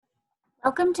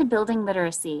Welcome to Building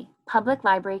Literacy, Public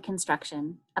Library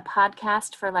Construction, a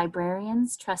podcast for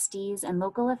librarians, trustees, and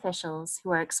local officials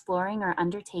who are exploring or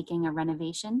undertaking a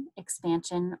renovation,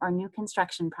 expansion, or new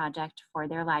construction project for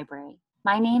their library.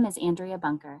 My name is Andrea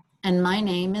Bunker. And my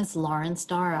name is Lauren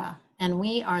Starra, and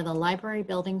we are the library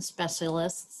building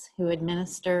specialists who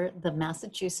administer the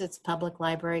Massachusetts Public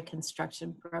Library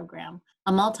Construction Program,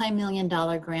 a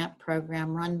multi-million-dollar grant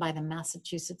program run by the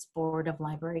Massachusetts Board of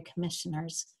Library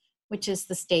Commissioners, which is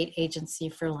the state agency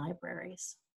for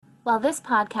libraries. While this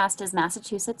podcast is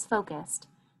Massachusetts focused,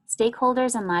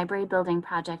 stakeholders in library building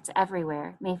projects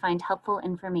everywhere may find helpful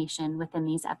information within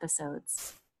these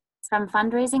episodes. From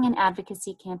fundraising and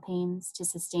advocacy campaigns to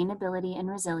sustainability and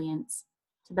resilience,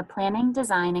 to the planning,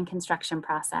 design, and construction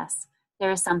process, there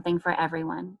is something for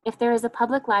everyone. If there is a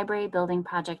public library building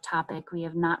project topic we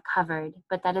have not covered,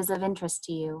 but that is of interest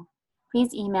to you,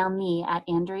 please email me at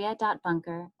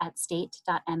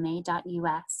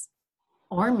andrea.bunker@state.ma.us.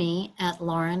 Or me at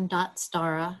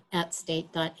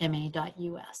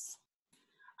lauren.starra@state.ma.us.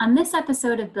 On this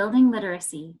episode of Building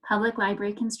Literacy, Public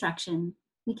Library Construction,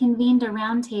 we convened a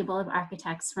roundtable of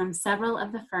architects from several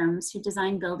of the firms who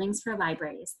design buildings for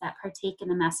libraries that partake in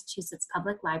the Massachusetts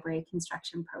Public Library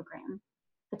Construction Program.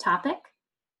 The topic?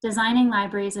 Designing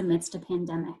libraries amidst a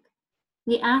pandemic.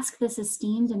 We ask this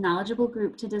esteemed and knowledgeable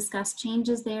group to discuss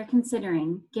changes they are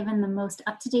considering, given the most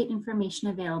up-to-date information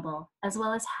available, as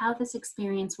well as how this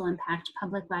experience will impact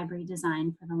public library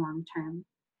design for the long term.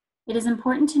 It is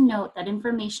important to note that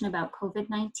information about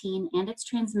COVID-19 and its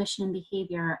transmission and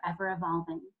behavior are ever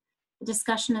evolving. The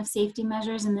discussion of safety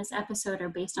measures in this episode are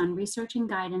based on research and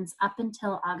guidance up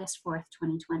until August 4th,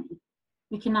 2020.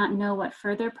 We cannot know what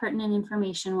further pertinent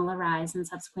information will arise in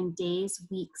subsequent days,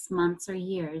 weeks, months, or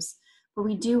years, but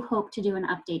we do hope to do an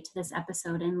update to this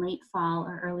episode in late fall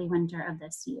or early winter of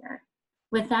this year.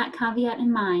 With that caveat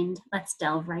in mind, let's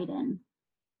delve right in.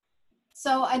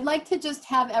 So I'd like to just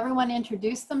have everyone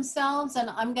introduce themselves, and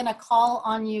I'm going to call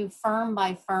on you firm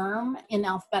by firm in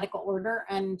alphabetical order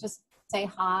and just say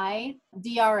hi.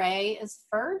 DRA is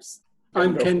first.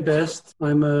 I'm Ken Best.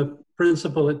 I'm a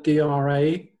principal at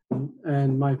DRA,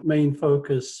 and my main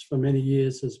focus for many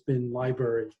years has been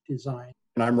library design.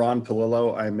 And I'm Ron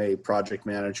Palillo. I'm a project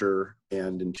manager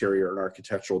and interior and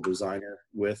architectural designer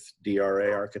with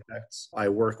DRA Architects. I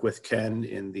work with Ken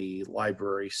in the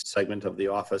library segment of the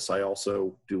office. I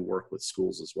also do work with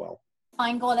schools as well.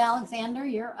 Feingold Alexander,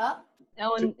 you're up.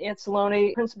 Ellen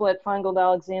Anceloni, principal at Feingold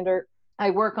Alexander. I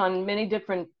work on many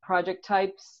different project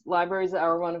types. Libraries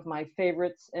are one of my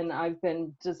favorites, and I've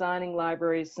been designing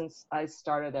libraries since I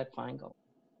started at Feingold.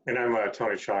 And I'm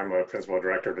Tony Shaw. I'm a principal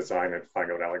director of design at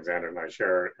Feingold Alexander, and I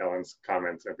share Ellen's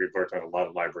comments. And we've worked on a lot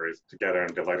of libraries together.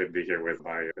 I'm delighted to be here with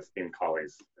my esteemed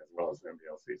colleagues as well as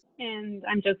MBLCs. And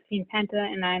I'm Josephine Penta,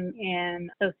 and I'm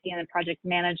an associate and project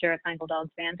manager at Feingold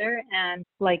Alexander. And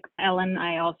like Ellen,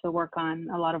 I also work on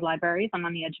a lot of libraries. I'm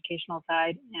on the educational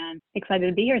side and excited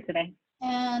to be here today.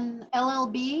 And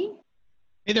LLB?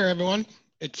 Hey there, everyone.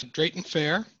 It's Drayton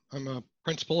Fair. I'm a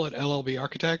principal at LLB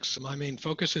Architects. My main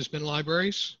focus has been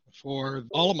libraries for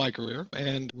all of my career,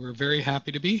 and we're very happy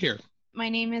to be here. My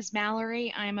name is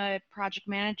Mallory. I'm a project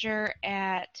manager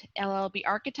at LLB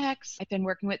Architects. I've been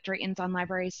working with Drayton's on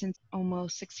libraries since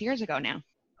almost 6 years ago now.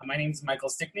 My name is Michael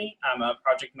Stickney. I'm a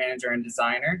project manager and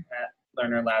designer at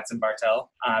Lerner Labs in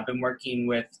Bartell. I've been working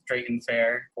with Drayton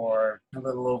Fair for a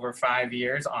little over 5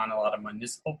 years on a lot of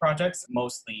municipal projects,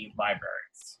 mostly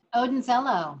libraries. Odin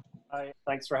Zello. Hi,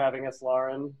 thanks for having us,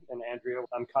 Lauren and Andrea.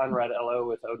 I'm Conrad Ello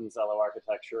with Odin Zello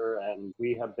Architecture, and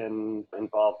we have bin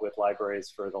involved with libraries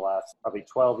for the last probably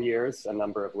 12 years, a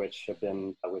number of which have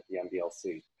been with the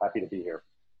MBLC. Happy to be here.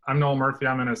 I'm Noel Murphy.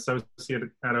 I'm an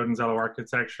associate at Odin Zello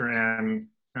Architecture, and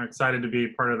I'm excited to be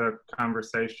part of the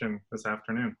conversation this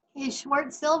afternoon. Hey,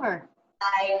 Schwartz Silver.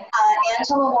 Hi,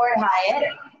 Angela Ward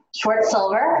Hyatt, Schwartz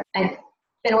Silver. I've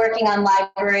been working on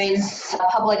libraries,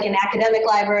 public and academic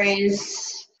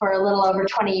libraries, for a little over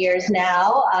 20 years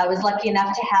now. I was lucky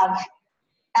enough to have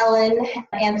Ellen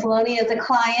Anceloni as a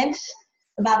client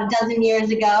about a dozen years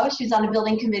ago. She was on a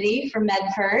building committee for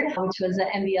Medford, which was an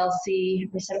MBLC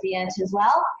recipient as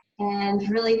well. And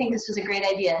really think this was a great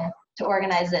idea to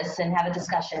organize this and have a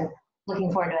discussion.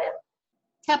 Looking forward to it.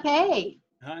 Tape.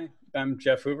 Hi, I'm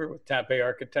Jeff Hoover with Tape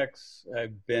Architects.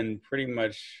 I've been pretty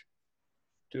much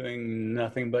doing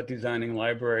nothing but designing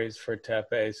libraries for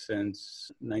Tape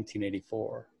since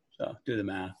 1984. So do the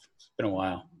math. It's been a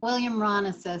while. William Ron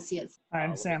Associates.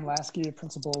 I'm Sam Lasky, a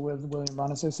principal with William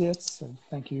Ron Associates. And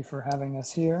thank you for having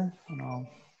us here. And I'll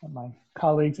let my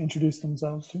colleagues introduce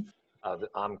themselves too.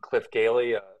 I'm Cliff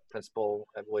Gailey, principal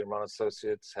at William Ron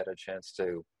Associates, had a chance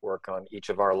to work on each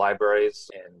of our libraries,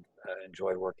 and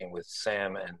enjoyed working with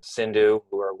Sam and Sindhu,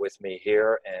 who are with me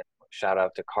here, and shout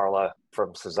out to Carla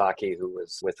from Sasaki, who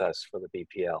was with us for the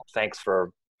BPL. Thanks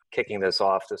for kicking this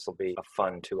off. This will be a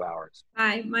fun 2 hours.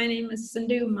 Hi, my name is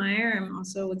Sindhu Meyer. I'm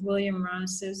also with William Ron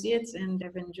Associates, and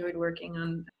I've enjoyed working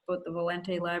on both the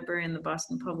Valente Library and the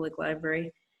Boston Public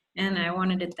Library. And I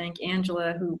wanted to thank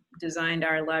Angela, who designed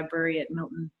our library at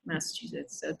Milton,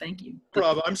 Massachusetts. So thank you.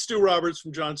 Rob, I'm Stu Roberts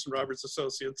from Johnson Roberts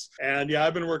Associates. And yeah,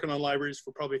 I've been working on libraries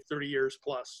for probably 30 years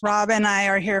plus. Rob and I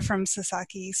are here from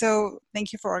Sasaki. So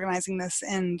thank you for organizing this.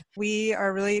 And we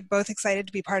are really both excited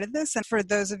to be part of this. And for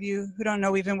those of you who don't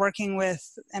know, we've been working with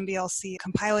MBLC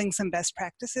compiling some best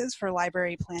practices for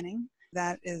library planning.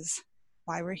 That is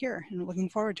why we're here and looking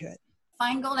forward to it.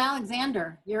 Feingold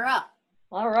Alexander, you're up.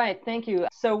 All right, thank you.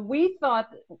 So we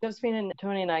thought, Josephine and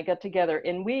Tony and I got together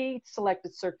and we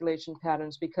selected circulation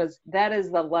patterns because that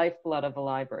is the lifeblood of a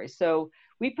library. So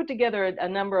we put together a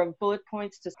number of bullet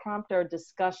points to prompt our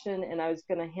discussion, and I was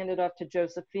going to hand it off to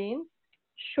Josephine.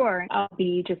 Sure, I'll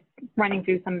be just running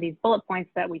through some of these bullet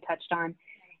points that we touched on.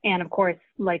 And of course,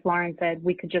 like Lauren said,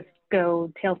 we could just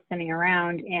go tail spinning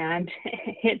around and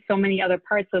hit so many other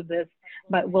parts of this,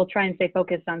 but we'll try and stay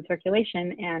focused on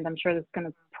circulation, and I'm sure this is going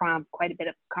to prompt quite a bit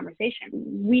of conversation.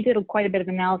 We did quite a bit of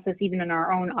analysis even in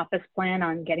our own office plan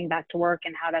on getting back to work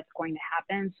and how that's going to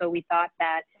happen. So we thought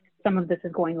that some of this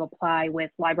is going to apply with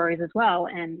libraries as well.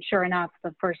 And sure enough,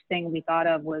 the first thing we thought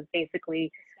of was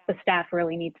basically the staff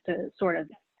really needs to sort of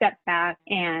step back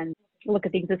and look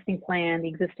at the existing plan, the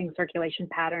existing circulation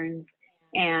patterns,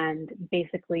 and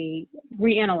basically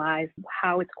reanalyze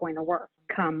how it's going to work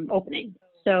come opening.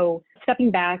 So stepping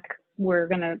back, we're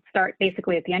going to start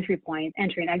basically at the entry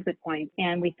and exit point.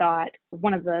 And we thought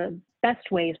one of the best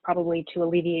ways probably to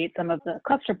alleviate some of the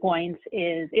cluster points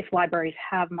is if libraries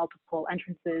have multiple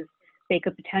entrances, they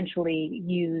could potentially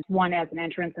use one as an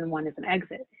entrance and one as an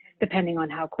exit, depending on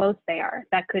how close they are.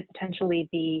 That could potentially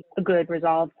be a good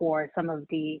resolve for some of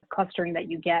the clustering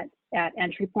that you get at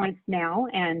entry points now,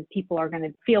 and people are going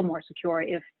to feel more secure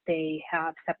if they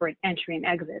have separate entry and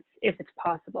exits, if it's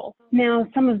possible. Now,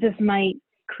 some of this might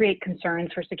create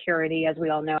concerns for security. As we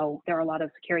all know, there are a lot of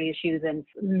security issues and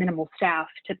minimal staff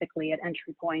typically at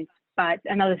entry points. But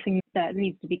another thing that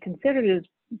needs to be considered is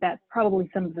that probably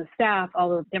some of the staff,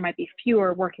 although there might be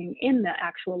fewer working in the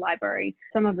actual library,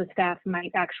 some of the staff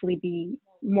might actually be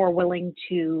more willing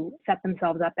to set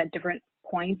themselves up at different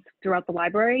points throughout the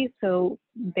library, so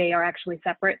they are actually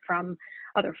separate from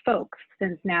other folks,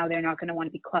 since now they're not going to want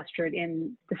to be clustered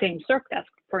in the same circ desk,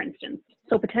 for instance.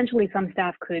 So potentially some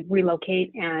staff could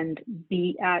relocate and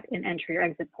be at an entry or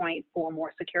exit point for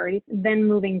more security. Then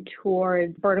moving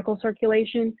towards vertical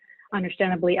circulation,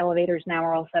 understandably, elevators now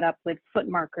are all set up with foot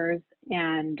markers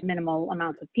and minimal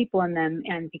amounts of people in them.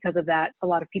 And because of that, a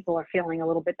lot of people are feeling a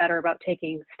little bit better about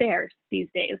taking stairs these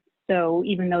days. So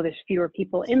even though there's fewer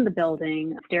people in the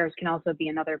building, stairs can also be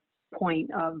another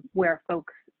point of where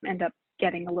folks end up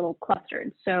getting a little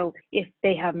clustered. So if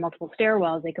they have multiple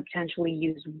stairwells, they could potentially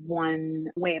use one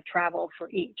way of travel for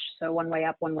each. So one way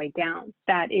up, one way down.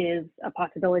 That is a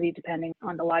possibility depending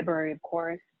on the library, of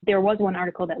course. There was one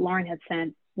article that Lauren had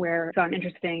sent where I saw an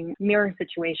interesting mirror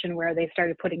situation where they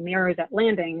started putting mirrors at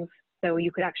landings, so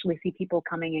you could actually see people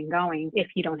coming and going if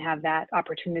you don't have that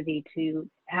opportunity to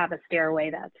have a stairway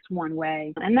that's one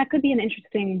way. And that could be an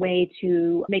interesting way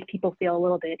to make people feel a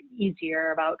little bit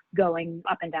easier about going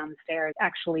up and down the stairs,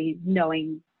 actually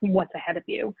knowing what's ahead of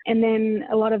you. And then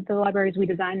a lot of the libraries we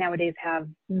design nowadays have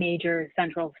major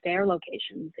central stair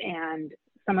locations, and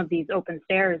some of these open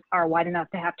stairs are wide enough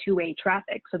to have two-way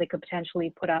traffic, so they could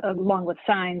potentially put up, along with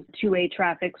signs, two-way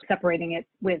traffic, separating it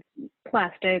with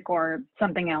plastic or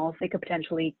something else. They could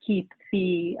potentially keep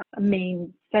the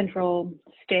main central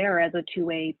stair as a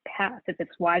two-way path if it's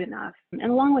wide enough.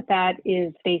 And along with that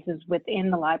is spaces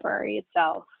within the library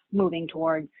itself, moving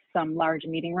towards some large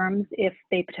meeting rooms. If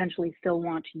they potentially still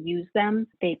want to use them,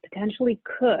 they potentially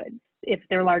could. If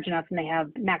they're large enough and they have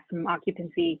maximum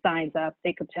occupancy signs up,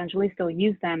 they could potentially still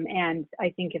use them. And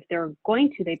I think if they're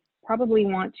going to, they probably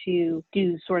want to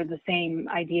do sort of the same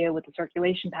idea with the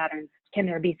circulation patterns. Can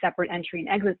there be separate entry and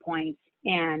exit points?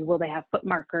 And will they have foot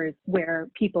markers where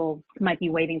people might be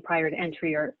waiting prior to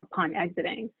entry or upon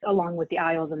exiting? Along with the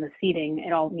aisles and the seating,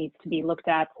 it all needs to be looked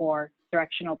at for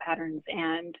directional patterns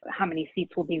and how many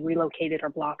seats will be relocated or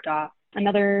blocked off.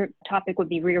 Another topic would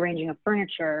be rearranging of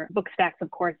furniture. Book stacks,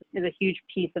 of course, is a huge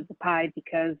piece of the pie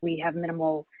because we have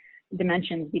minimal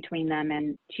dimensions between them,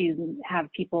 and to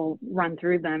have people run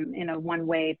through them in a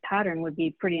one-way pattern would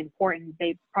be pretty important.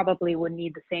 They probably would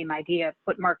need the same idea,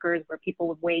 foot markers where people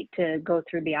would wait to go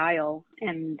through the aisle,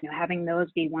 and having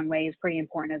those be one way is pretty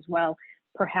important as well.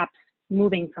 Perhaps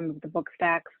moving some of the book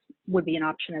stacks would be an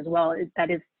option as well.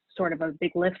 That is sort of a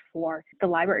big lift for the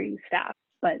library staff,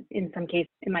 but in some cases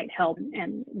it might help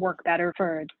and work better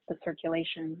for the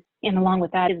circulation. And along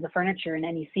with that is the furniture, and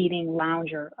any seating,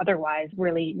 lounge, or otherwise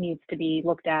really needs to be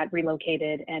looked at,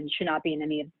 relocated, and should not be in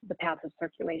any of the paths of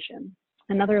circulation.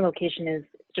 Another location is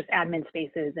just admin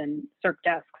spaces and circ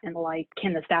desks and the like.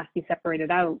 Can the staff be separated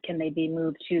out? Can they be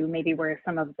moved to maybe where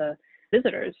some of the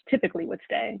visitors typically would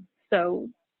stay? So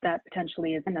that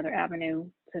potentially is another avenue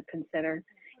to consider.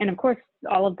 And of course,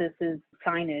 all of this is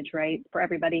signage, right? For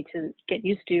everybody to get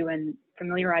used to and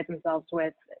familiarize themselves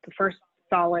with. The first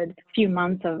solid few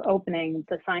months of opening,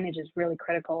 the signage is really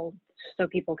critical so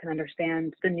people can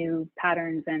understand the new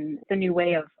patterns and the new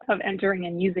way of entering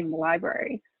and using the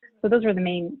library. So those are the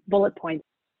main bullet points.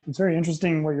 It's very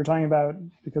interesting what you're talking about,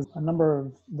 because a number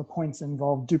of the points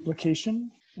involve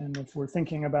duplication. And if we're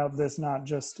thinking about this not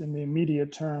just in the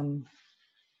immediate term,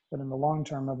 but in the long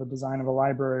term of a design of a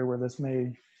library where this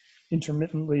may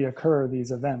intermittently occur,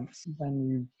 these events, then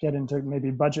you get into maybe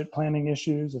budget planning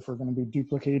issues. If we're going to be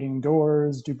duplicating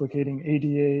doors, duplicating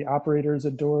ADA operators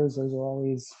at doors, those are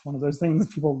always one of those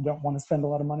things people don't want to spend a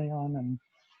lot of money on.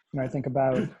 And I think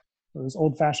about those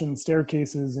old-fashioned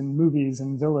staircases in movies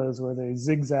and villas where they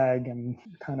zigzag and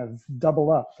kind of double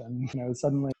up, and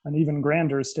suddenly an even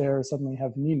grander stair suddenly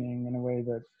have meaning in a way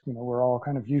that we're all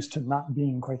kind of used to not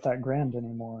being quite that grand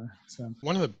anymore. So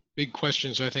one of the big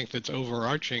questions I think that's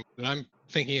overarching that I'm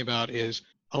thinking about is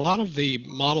a lot of the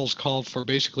models called for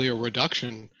basically a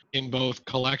reduction in both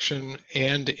collection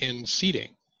and in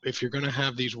seating. If you're going to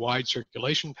have these wide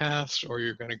circulation paths, or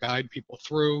you're going to guide people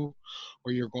through,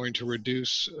 or you're going to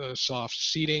reduce soft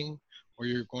seating, or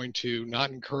you're going to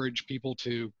not encourage people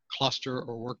to cluster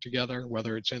or work together,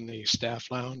 whether it's in the staff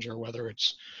lounge or whether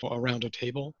it's around a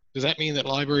table, does that mean that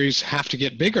libraries have to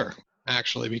get bigger,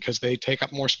 actually, because they take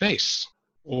up more space?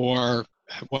 Or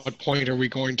at what point are we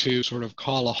going to sort of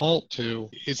call a halt to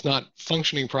it's not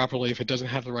functioning properly if it doesn't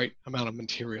have the right amount of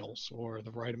materials or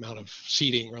the right amount of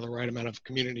seating or the right amount of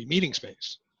community meeting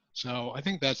space? So I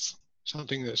think that's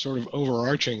something that's sort of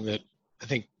overarching that I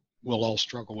think we'll all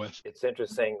struggle with. It's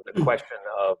interesting, the question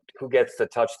of who gets to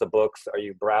touch the books. Are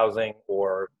you browsing,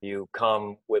 or you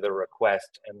come with a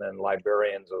request and then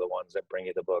librarians are the ones that bring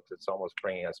you the books? It's almost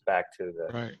bringing us back to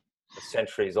the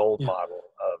centuries old model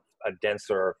of a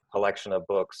denser collection of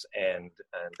books and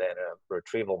then a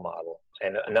retrieval model.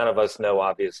 And none of us know,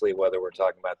 obviously, whether we're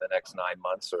talking about the next 9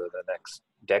 months or the next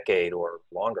decade or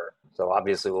longer. So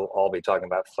obviously we'll all be talking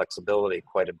about flexibility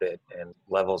quite a bit and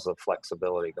levels of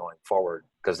flexibility going forward,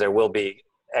 because there will be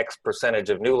X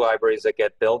percentage of new libraries that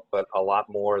get built, but a lot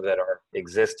more that are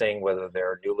existing, whether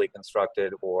they're newly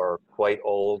constructed or quite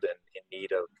old and in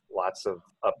need of lots of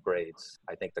upgrades.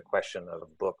 I think the question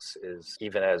of books is,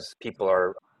 even as people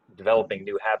are developing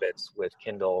new habits with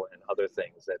Kindle and other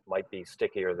things that might be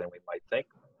stickier than we might think,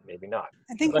 maybe not.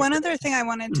 I think one other thing I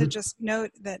wanted to just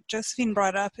note that Josephine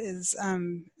brought up is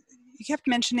you kept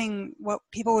mentioning what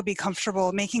people would be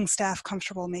comfortable, making staff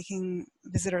comfortable, making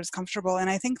visitors comfortable. And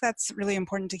I think that's really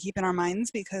important to keep in our minds,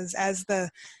 because as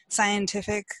the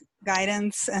scientific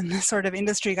guidance and the sort of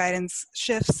industry guidance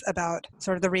shifts about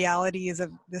sort of the realities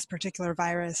of this particular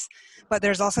virus, but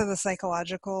there's also the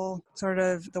psychological sort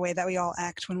of the way that we all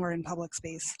act when we're in public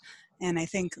space. And I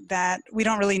think that we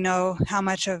don't really know how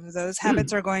much of those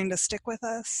habits are going to stick with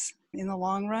us in the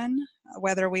long run,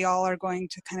 whether we all are going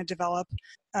to kind of develop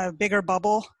a bigger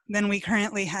bubble than we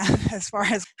currently have as far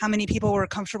as how many people we're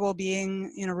comfortable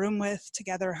being in a room with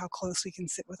together, how close we can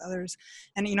sit with others.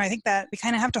 And, I think that we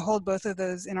kind of have to hold both of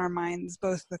those in our minds,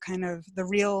 both the kind of the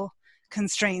real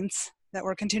constraints that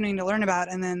we're continuing to learn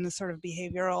about, and then the sort of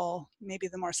behavioral, maybe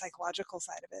the more psychological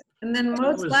side of it. And then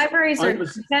most libraries are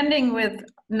contending with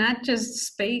not just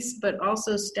space, but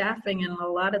also staffing. And a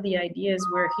lot of the ideas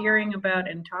we're hearing about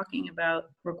and talking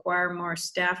about require more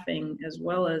staffing as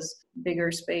well as bigger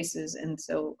spaces. And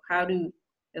so how do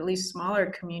at least smaller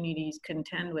communities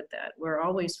contend with that? We're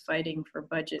always fighting for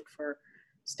budget for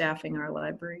staffing our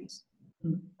libraries.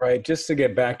 Right. Just to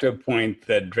get back to a point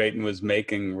that Drayton was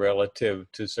making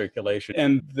relative to circulation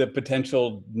and the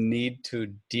potential need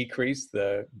to decrease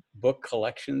the book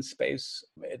collection space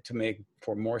to make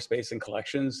for more space in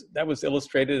collections, that was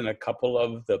illustrated in a couple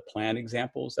of the plan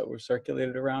examples that were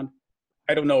circulated around.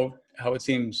 I don't know how it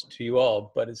seems to you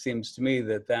all, but it seems to me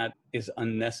that that is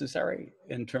unnecessary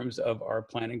in terms of our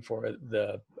planning for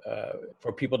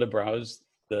for people to browse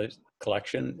the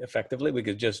collection effectively. We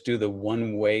could just do the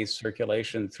one-way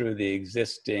circulation through the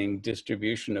existing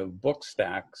distribution of book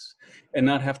stacks and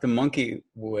not have to monkey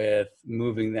with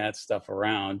moving that stuff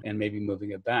around and maybe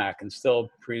moving it back, and still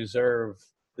preserve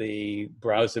the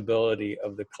browsability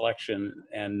of the collection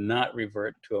and not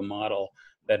revert to a model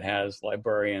that has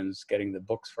librarians getting the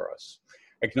books for us.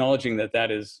 Acknowledging that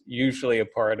that is usually a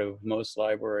part of most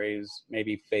libraries,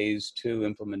 maybe phase 2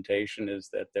 implementation is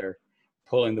that they're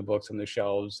pulling the books from the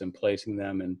shelves and placing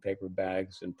them in paper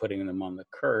bags and putting them on the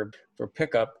curb for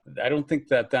pickup. I don't think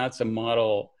that that's a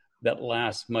model that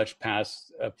lasts much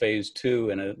past phase 2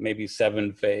 and a maybe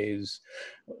 7-phase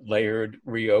layered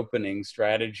reopening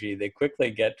strategy. They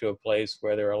quickly get to a place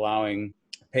where they're allowing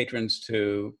patrons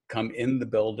to come in the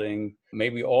building.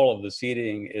 Maybe all of the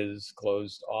seating is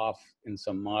closed off in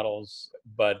some models,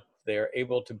 but they're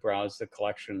able to browse the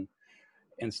collection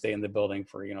and stay in the building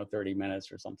for 30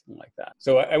 minutes or something like that.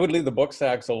 So I would leave the book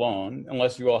stacks alone,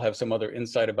 unless you all have some other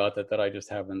insight about that I just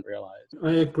haven't realized.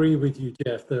 I agree with you,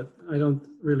 Jeff, that I don't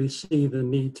really see the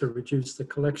need to reduce the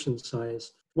collection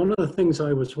size. One of the things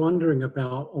I was wondering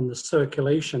about on the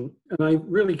circulation, and I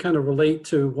really kind of relate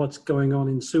to what's going on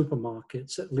in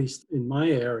supermarkets, at least in my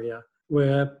area,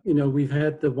 where, we've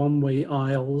had the one-way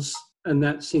aisles, and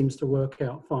that seems to work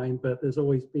out fine, but there's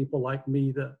always people like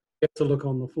me that get to look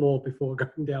on the floor before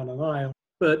going down an aisle.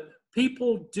 But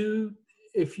people do,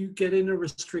 if you get in a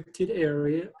restricted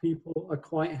area, people are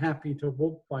quite happy to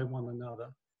walk by one another.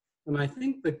 And I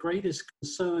think the greatest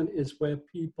concern is where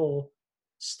people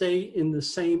stay in the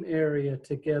same area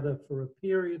together for a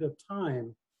period of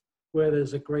time where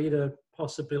there's a greater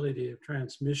possibility of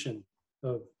transmission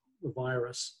of the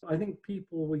virus. I think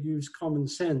people will use common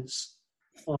sense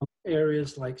on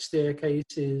areas like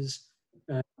staircases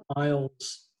and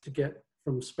aisles to get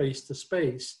from space to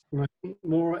space. And I think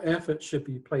more effort should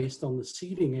be placed on the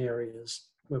seating areas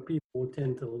where people will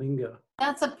tend to linger.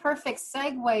 That's a perfect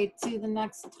segue to the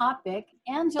next topic.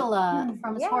 Angela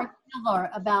from Schwartz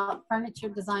Silver about furniture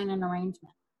design and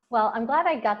arrangement. Well, I'm glad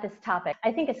I got this topic.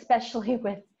 I think especially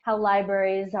with how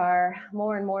libraries are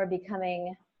more and more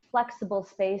becoming flexible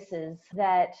spaces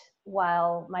that,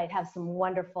 while might have some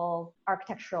wonderful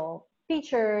architectural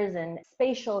features and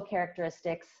spatial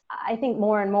characteristics, I think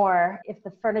more and more, if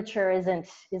the furniture isn't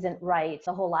right,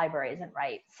 the whole library isn't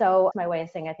right. So my way of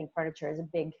saying I think furniture is a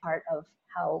big part of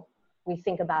how we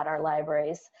think about our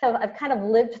libraries. So I've kind of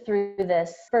lived through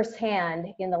this firsthand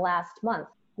in the last month.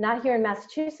 Not here in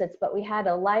Massachusetts, but we had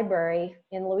a library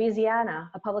in Louisiana,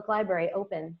 a public library,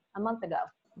 open a month ago.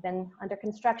 Been under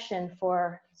construction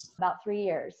for about 3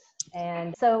 years.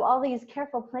 And so all these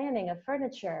careful planning of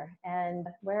furniture and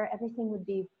where everything would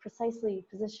be precisely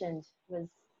positioned was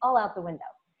all out the window.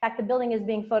 In fact, the building is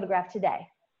being photographed today,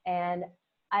 and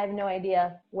I have no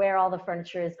idea where all the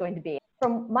furniture is going to be.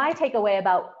 From my takeaway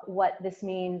about what this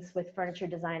means with furniture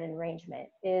design and arrangement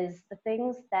is the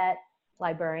things that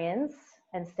librarians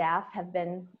and staff have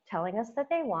been telling us that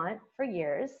they want for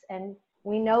years, and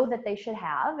we know that they should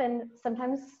have, and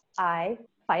sometimes I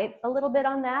fight a little bit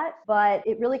on that, but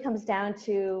it really comes down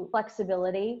to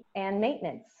flexibility and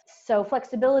maintenance. So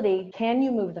flexibility, can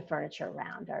you move the furniture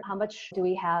around? Or how much do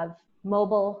we have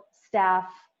mobile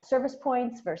staff service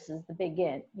points versus the big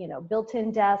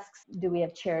built-in desks? Do we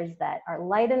have chairs that are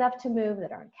light enough to move,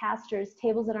 that aren't casters?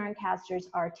 Tables that aren't casters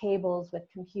are tables with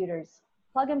computers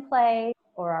plug and play,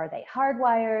 or are they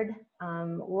hardwired?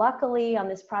 Luckily, on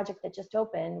this project that just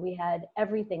opened, we had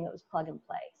everything that was plug and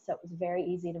play. So it was very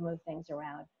easy to move things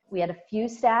around. We had a few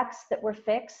stacks that were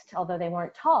fixed, although they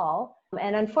weren't tall.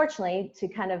 And unfortunately, to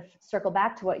kind of circle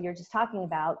back to what you're just talking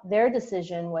about, their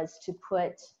decision was to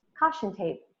put caution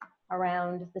tape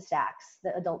around the stacks,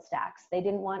 the adult stacks. They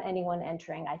didn't want anyone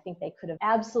entering. I think they could have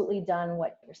absolutely done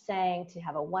what you're saying, to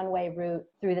have a one-way route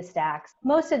through the stacks.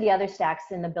 Most of the other stacks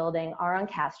in the building are on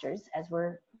casters, as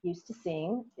we're used to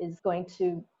seeing, is going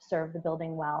to serve the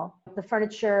building well. The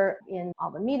furniture in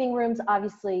all the meeting rooms,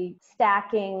 obviously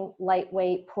stacking,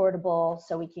 lightweight, portable,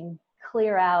 so we can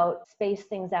clear out, space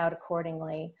things out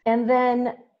accordingly. And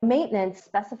then maintenance,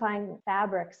 specifying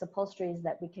fabrics, upholsteries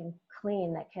that we can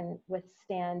clean, that can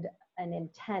withstand an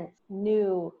intense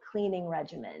new cleaning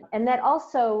regimen. And that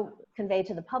also convey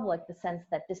to the public the sense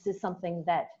that this is something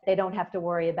that they don't have to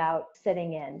worry about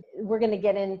sitting in. We're going to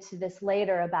get into this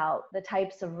later about the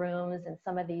types of rooms, and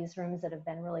some of these rooms that have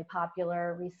been really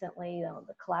popular recently,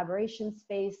 the collaboration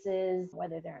spaces,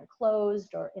 whether they're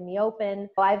enclosed or in the open.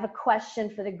 I have a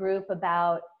question for the group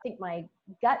about think my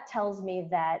gut tells me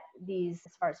that these,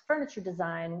 as far as furniture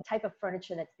design, type of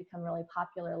furniture that's become really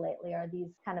popular lately are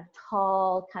these kind of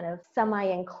tall, kind of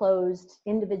semi-enclosed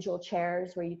individual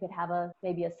chairs where you could have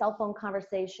maybe a cell phone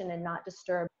conversation and not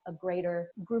disturb a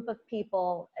greater group of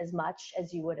people as much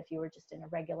as you would if you were just in a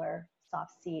regular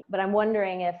soft seat. But I'm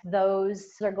wondering if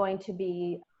those are going to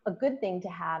be a good thing to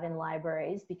have in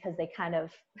libraries because they kind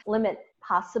of limit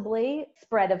possibly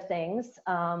spread of things.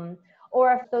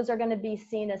 Or if those are going to be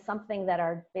seen as something that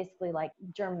are basically like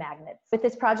germ magnets. With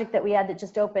this project that we had that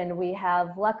just opened, we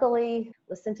have luckily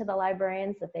listened to the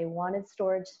librarians that they wanted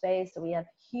storage space. So we have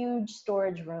huge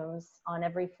storage rooms on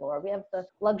every floor. We have the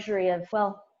luxury of,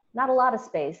 well, not a lot of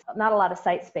space, not a lot of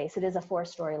site space. It is a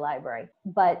 4-story library,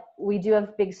 but we do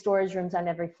have big storage rooms on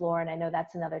every floor. And I know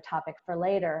that's another topic for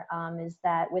later, is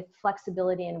that with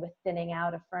flexibility and with thinning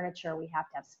out of furniture, we have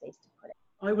to have space to put it.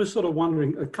 I was sort of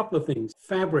wondering a couple of things.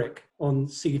 Fabric on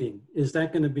seating, is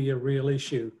that going to be a real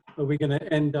issue? Are we going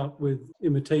to end up with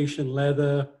imitation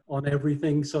leather on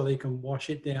everything so they can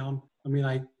wash it down? I mean,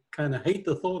 I kind of hate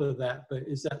the thought of that, but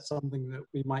is that something that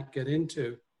we might get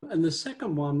into? And the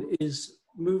second one is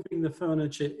moving the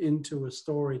furniture into a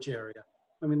storage area.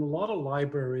 I mean, a lot of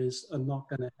libraries are not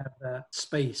going to have that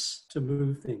space to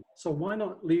move things. So why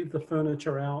not leave the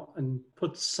furniture out and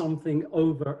put something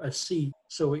over a seat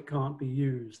so it can't be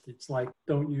used? It's like,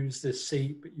 don't use this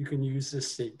seat, but you can use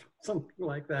this seat, something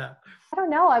like that. I don't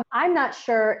know. I'm not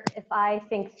sure if I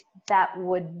think that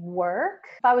would work.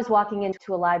 If I was walking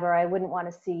into a library, I wouldn't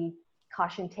want to see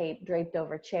caution tape draped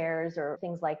over chairs or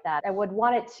things like that. I would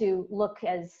want it to look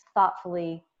as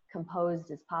thoughtfully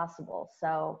composed as possible.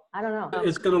 So I don't know.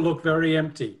 It's going to look very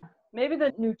empty. Maybe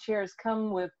the new chairs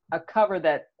come with a cover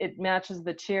that it matches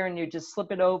the chair and you just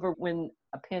slip it over when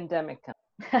a pandemic comes.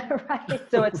 Right.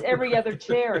 So it's every other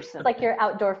chair or something. Like your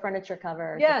outdoor furniture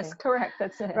cover. Yes, something. correct.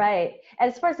 That's it. Right.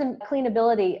 As far as the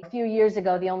cleanability, a few years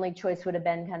ago, the only choice would have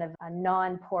been kind of a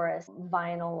non-porous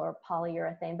vinyl or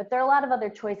polyurethane. But there are a lot of other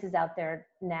choices out there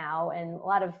now and a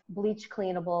lot of bleach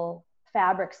cleanable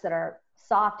fabrics that are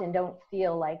soft and don't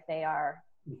feel like they are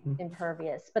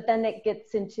impervious. But then it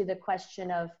gets into the question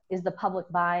of, is the public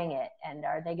buying it and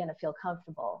are they going to feel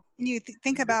comfortable? You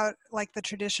think about like the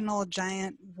traditional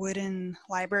giant wooden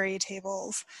library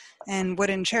tables and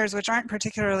wooden chairs, which aren't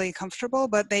particularly comfortable,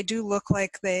 but they do look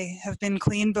like they have been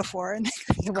cleaned before and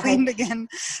they can be cleaned again.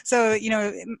 So, you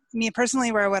know, me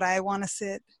personally, where would I want to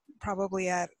sit? Probably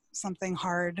at something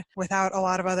hard without a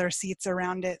lot of other seats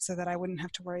around it so that I wouldn't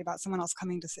have to worry about someone else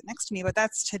coming to sit next to me. But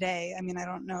that's today. I mean, I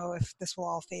don't know if this will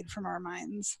all fade from our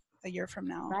minds a year from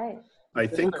now. Right. I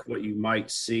think what you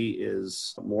might see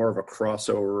is more of a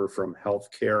crossover from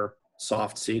healthcare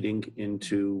soft seating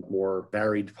into more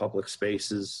varied public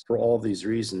spaces for all of these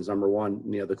reasons. Number one,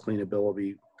 you know, the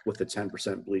cleanability with the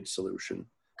 10% bleach solution.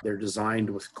 They're designed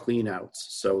with clean outs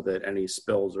so that any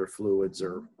spills or fluids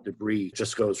or debris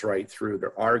just goes right through.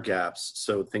 There are gaps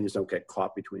so things don't get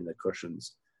caught between the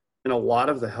cushions. And a lot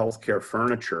of the healthcare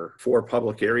furniture for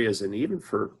public areas and even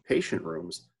for patient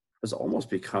rooms has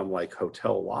almost become like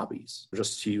hotel lobbies,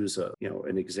 just to use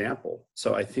an example.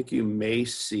 So I think you may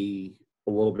see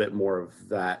a little bit more of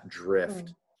that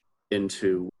drift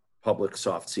into public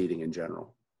soft seating in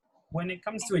general. When it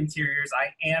comes to interiors,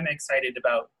 I am excited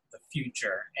about the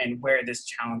future and where this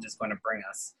challenge is going to bring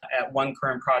us. At one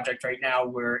current project right now,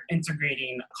 we're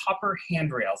integrating copper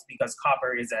handrails because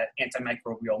copper is an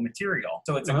antimicrobial material.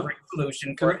 So it's a great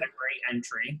solution for every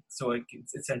entry. So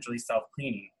it's essentially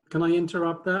self-cleaning. Can I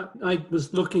interrupt that? I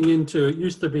was looking into, it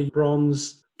used to be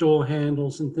bronze door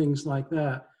handles and things like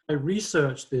that. I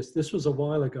researched this. This was a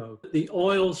while ago. The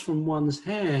oils from one's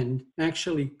hand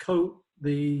actually coat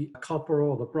the copper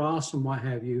or the brass and what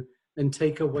have you, and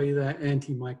take away that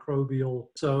antimicrobial.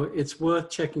 So it's worth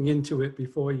checking into it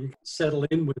before you settle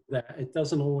in with that. It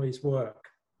doesn't always work.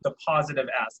 The positive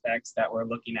aspects that we're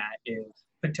looking at is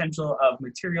potential of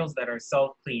materials that are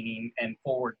self-cleaning and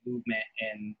forward movement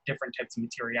and different types of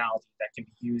materiality that can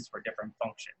be used for different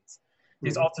functions.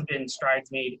 There's also been strides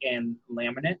made in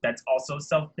laminate that's also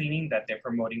self-cleaning that they're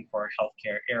promoting for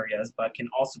healthcare areas, but can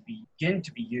also begin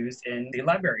to be used in the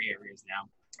library areas now.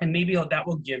 And maybe that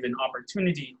will give an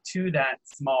opportunity to that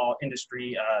small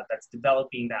industry that's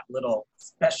developing that little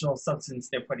special substance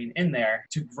they're putting in there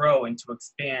to grow and to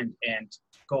expand and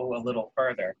go a little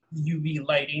further. UV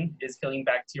lighting is killing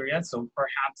bacteria, so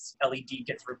perhaps LED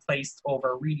gets replaced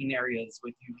over reading areas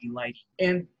with UV lighting.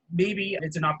 And maybe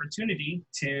it's an opportunity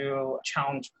to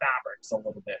challenge fabrics a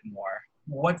little bit more.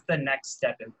 What's the next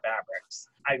step in fabrics?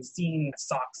 I've seen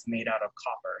socks made out of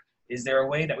copper. Is there a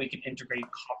way that we can integrate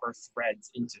copper threads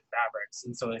into fabrics?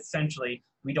 And so essentially,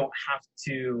 we don't have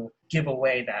to give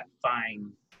away that fine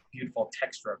beautiful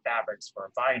texture of fabrics for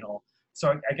vinyl. So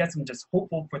I guess I'm just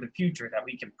hopeful for the future that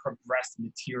we can progress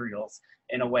materials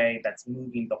in a way that's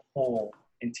moving the whole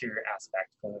interior aspect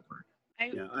forward. I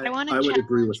would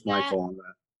agree with Michael on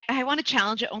that. I want to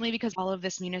challenge it only because all of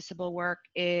this municipal work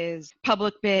is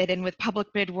public bid, and with public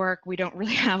bid work, we don't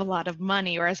really have a lot of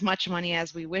money or as much money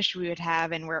as we wish we would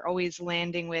have, and we're always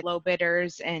landing with low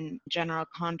bidders and general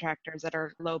contractors that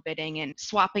are low bidding and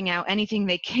swapping out anything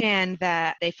they can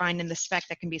that they find in the spec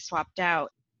that can be swapped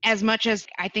out. As much as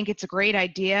I think it's a great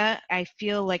idea, I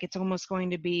feel like it's almost going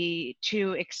to be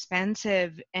too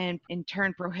expensive and in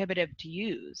turn prohibitive to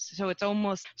use. So it's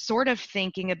almost sort of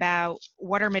thinking about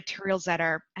what are materials that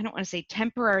are, I don't want to say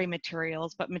temporary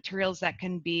materials, but materials that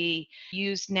can be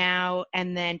used now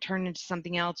and then turned into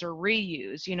something else or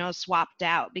reused, swapped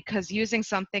out. Because using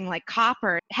something like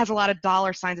copper has a lot of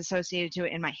dollar signs associated to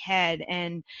it in my head.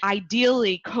 And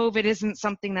ideally, COVID isn't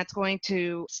something that's going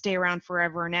to stay around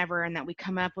forever and ever, and that we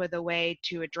come up with a way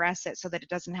to address it so that it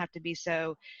doesn't have to be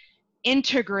so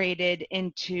integrated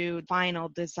into final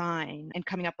design, and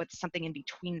coming up with something in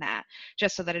between that,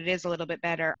 just so that it is a little bit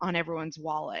better on everyone's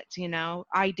wallet.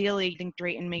 Ideally, I think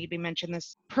Drayton maybe mentioned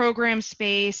this, program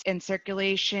space and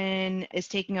circulation is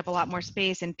taking up a lot more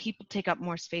space, and people take up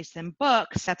more space than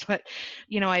books. That's what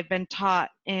I've been taught,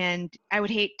 and I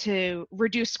would hate to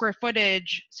reduce square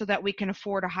footage so that we can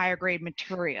afford a higher grade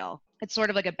material. It's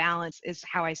sort of like a balance is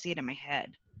how I see it in my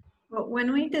head. Well,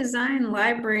 when we design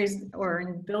libraries or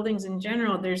in buildings in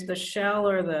general, there's the shell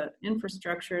or the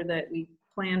infrastructure that we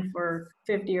plan for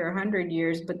 50 or 100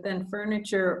 years, but then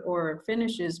furniture or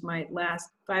finishes might last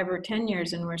 5 or 10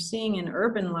 years. And we're seeing in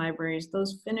urban libraries,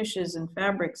 those finishes and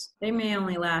fabrics, they may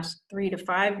only last 3 to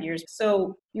 5 years.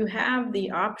 So you have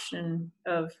the option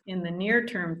of, in the near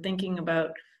term, thinking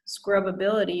about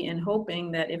scrubbability and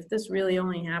hoping that if this really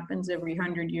only happens every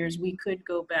 100 years, we could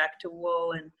go back to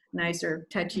wool and nicer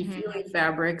touchy-feely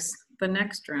fabrics the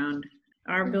next round.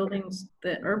 Our buildings,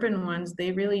 the urban ones,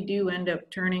 they really do end up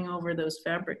turning over those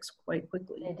fabrics quite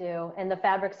quickly. They do, and the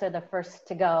fabrics are the first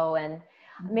to go. And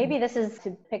maybe this is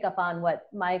to pick up on what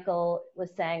Michael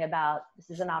was saying about this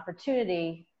is an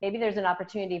opportunity. Maybe there's an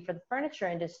opportunity for the furniture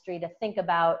industry to think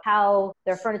about how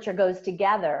their furniture goes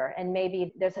together, and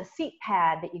maybe there's a seat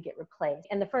pad that you get replaced.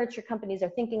 And the furniture companies are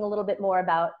thinking a little bit more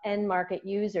about end market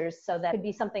users, so that could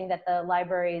be something that the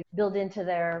libraries build into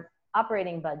their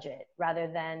operating budget rather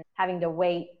than having to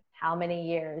wait how many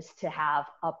years to have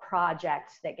a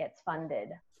project that gets funded.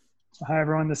 Hi,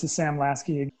 everyone. This is Sam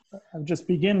Lasky. I'll just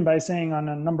begin by saying on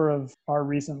a number of our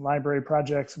recent library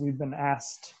projects, we've been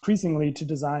asked increasingly to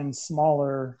design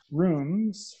smaller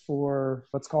rooms for,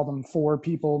 let's call them 4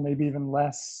 people, maybe even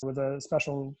less, with a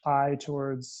special eye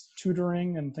towards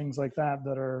tutoring and things like that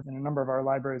are in a number of our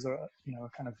libraries, a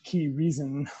kind of key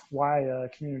reason why a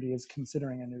community is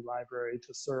considering a new library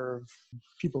to serve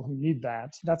people who need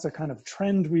that. That's a kind of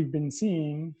trend we've been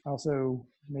seeing. Also,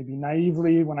 maybe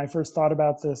naively, when I first thought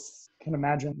about this, I can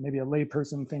imagine maybe a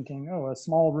layperson thinking, oh, a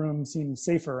small room seems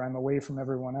safer, I'm away from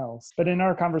everyone else. But in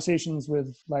our conversations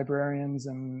with librarians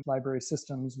and library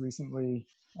systems recently,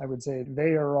 I would say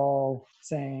they are all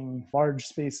saying large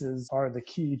spaces are the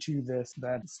key to this,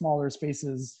 that smaller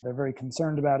spaces they're very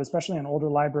concerned about, especially in older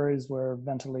libraries where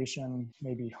ventilation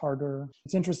may be harder.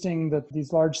 It's interesting that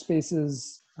these large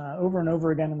spaces, over and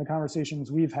over again in the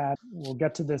conversations we've had, we'll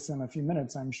get to this in a few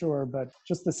minutes, I'm sure, but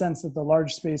just the sense that the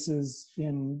large spaces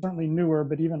in certainly newer,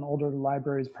 but even older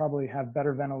libraries probably have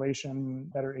better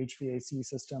ventilation, better HVAC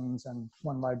systems. And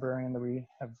one librarian that we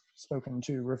have spoken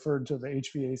to referred to the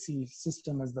HVAC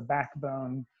system as the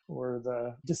backbone, or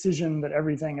the decision that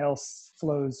everything else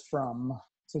flows from.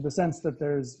 So the sense that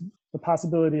there's the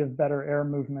possibility of better air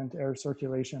movement, air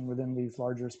circulation within these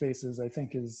larger spaces, I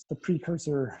think, is the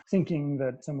precursor thinking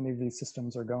that so many of these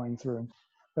systems are going through.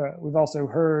 We've also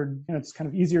heard it's kind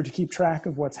of easier to keep track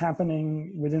of what's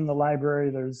happening within the library.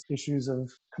 There's issues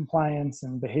of compliance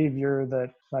and behavior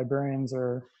that librarians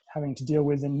are having to deal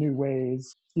with in new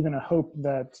ways. Even a hope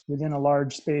that within a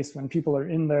large space, when people are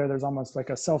in there, there's almost like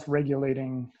a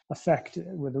self-regulating effect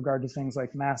with regard to things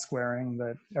like mask wearing,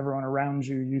 that everyone around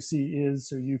you see is,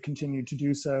 so you continue to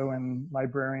do so, and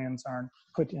librarians aren't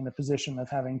put in a position of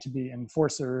having to be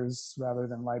enforcers rather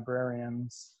than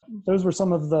librarians. Those were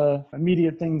some of the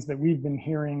immediate things that we've been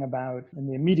hearing about in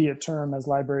the immediate term as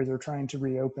libraries are trying to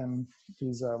reopen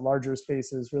these larger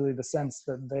spaces, really the sense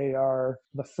that they are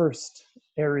the first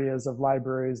areas of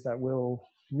libraries that will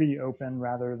reopen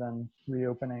rather than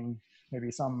reopening maybe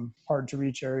some hard to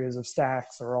reach areas of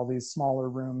stacks or all these smaller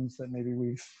rooms that maybe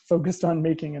we've focused on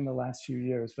making in the last few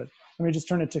years. But let me just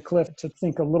turn it to Cliff to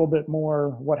think a little bit more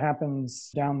what happens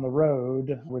down the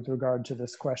road with regard to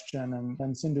this question. And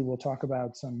then Sindhu will talk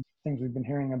about some things we've been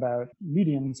hearing about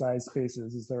medium-sized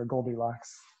spaces. Is there a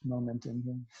Goldilocks moment in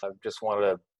here? I just wanted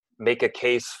to make a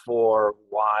case for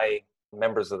why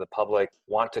members of the public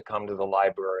want to come to the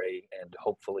library and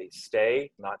hopefully stay.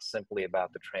 Not simply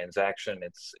about the transaction,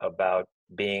 it's about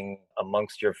being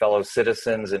amongst your fellow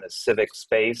citizens in a civic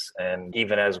space. And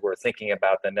even as we're thinking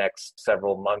about the next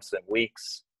several months and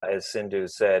weeks, as Sindhu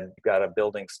said, you've got a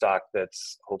building stock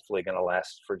that's hopefully going to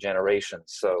last for generations.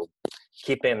 So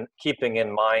keeping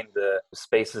in mind the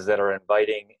spaces that are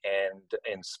inviting and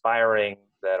inspiring,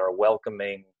 that are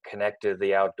welcoming, connected to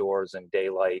the outdoors and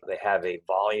daylight. They have a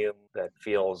volume that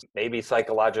feels, maybe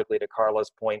psychologically to Carla's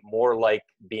point, more like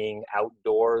being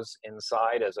outdoors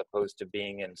inside as opposed to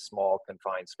being in small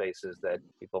confined spaces that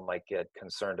people might get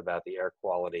concerned about the air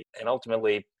quality. And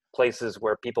ultimately, places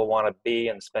where people want to be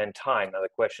and spend time. Now, the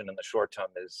question in the short term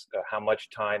is how much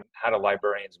time, how do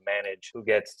librarians manage who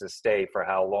gets to stay for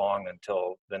how long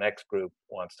until the next group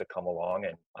wants to come along?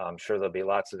 And I'm sure there'll be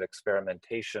lots of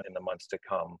experimentation in the months to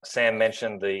come. Sam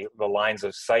mentioned the lines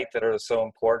of sight that are so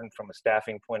important from a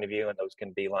staffing point of view, and those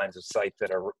can be lines of sight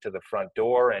that are to the front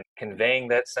door and conveying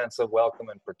that sense of welcome,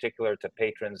 in particular to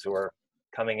patrons who are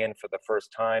coming in for the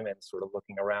first time and sort of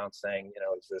looking around saying,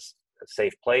 is this a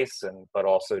safe place? But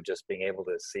also just being able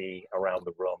to see around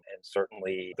the room. And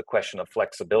certainly the question of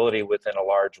flexibility within a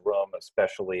large room,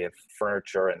 especially if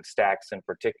furniture and stacks in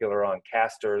particular on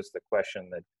casters, the question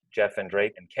that Jeff and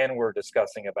Drake and Ken were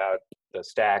discussing about the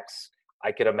stacks,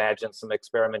 I could imagine some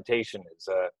experimentation. Is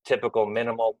a typical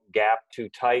minimal gap too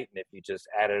tight? And if you just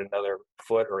added another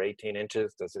foot or 18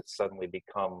 inches, does it suddenly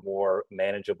become more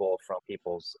manageable from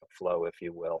people's flow, if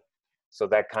you will? So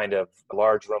that kind of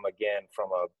large room, again, from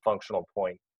a functional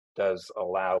point, does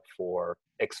allow for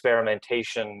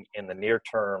experimentation in the near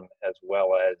term as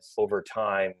well as over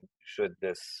time, should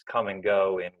this come and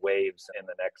go in waves in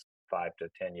the next 5 to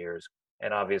 10 years.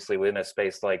 And obviously within a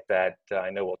space like that, I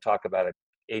know we'll talk about it,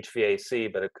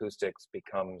 HVAC, but acoustics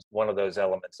becomes one of those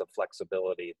elements of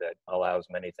flexibility that allows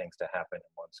many things to happen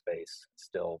in one space.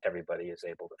 Still, everybody is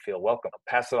able to feel welcome. I'll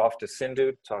pass it off to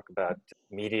Sindhu to talk about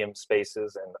medium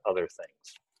spaces and other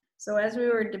things. So as we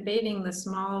were debating the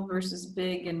small versus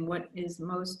big and what is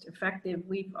most effective,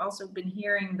 we've also been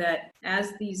hearing that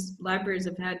as these libraries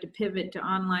have had to pivot to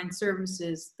online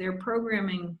services, their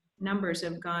programming numbers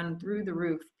have gone through the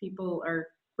roof. People are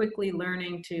quickly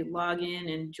learning to log in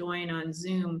and join on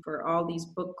Zoom for all these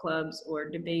book clubs or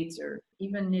debates or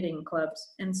even knitting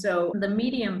clubs. And so the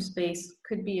medium space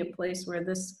could be a place where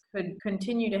this could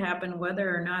continue to happen,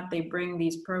 whether or not they bring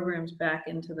these programs back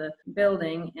into the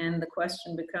building. And the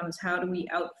question becomes, how do we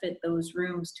outfit those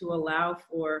rooms to allow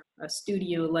for a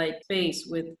studio-like space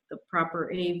with the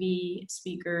proper AV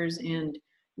speakers and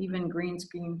even green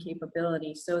screen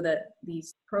capability so that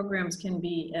these programs can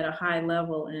be at a high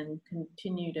level and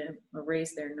continue to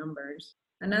raise their numbers.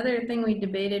 Another thing we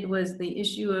debated was the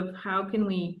issue of how can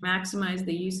we maximize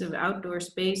the use of outdoor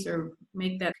space or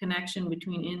make that connection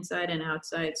between inside and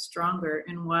outside stronger.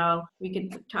 And while we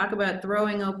could talk about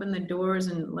throwing open the doors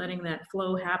and letting that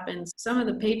flow happen, some of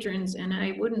the patrons, and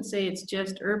I wouldn't say it's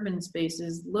just urban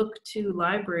spaces, look to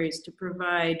libraries to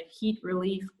provide heat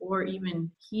relief or even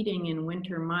heating in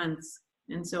winter months.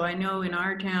 And so I know in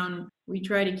our town, we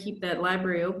try to keep that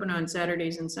library open on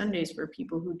Saturdays and Sundays for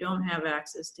people who don't have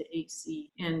access to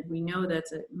AC. And we know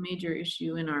that's a major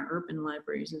issue in our urban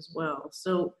libraries as well.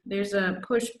 So there's a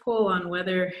push-pull on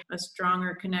whether a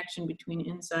stronger connection between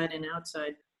inside and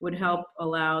outside would help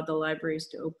allow the libraries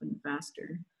to open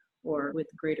faster or with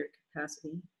greater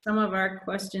capacity. Some of our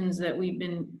questions that we've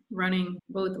been running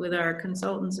both with our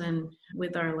consultants and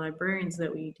with our librarians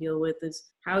that we deal with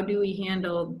is how do we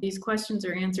handle, these questions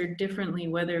are answered differently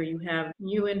whether you have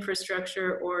new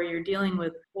infrastructure or you're dealing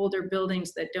with older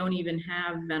buildings that don't even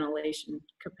have ventilation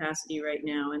capacity right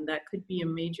now. And that could be a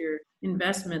major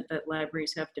investment that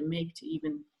libraries have to make to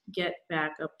even get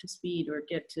back up to speed or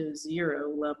get to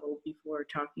zero level before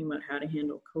talking about how to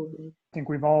handle COVID. I think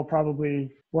we've all probably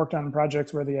worked on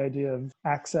projects where the idea of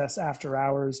access after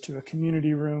hours to a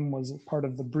community room was part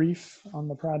of the brief on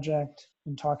the project.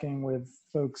 And talking with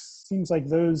folks, seems like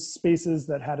those spaces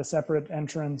that had a separate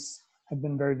entrance have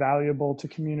been very valuable to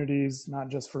communities, not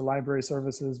just for library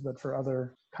services, but for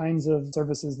other kinds of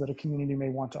services that a community may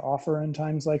want to offer in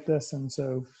times like this. And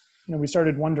so, we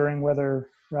started wondering whether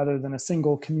rather than a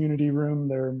single community room,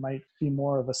 there might be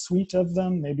more of a suite of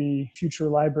them. Maybe future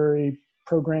library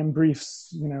program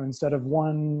briefs, instead of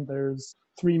one, there's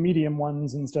 3 medium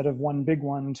ones instead of 1 big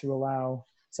one, to allow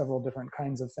several different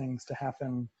kinds of things to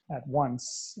happen at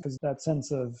once. Because that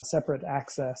sense of separate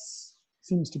access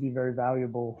seems to be very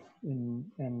valuable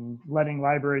in letting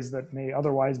libraries that may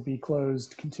otherwise be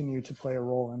closed continue to play a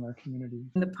role in their community.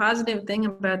 And the positive thing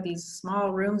about these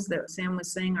small rooms that Sam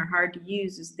was saying are hard to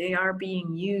use is they are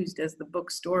being used as the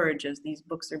book storage, as these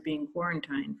books are being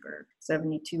quarantined for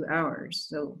 72 hours.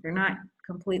 So they're not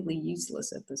completely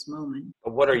useless at this moment.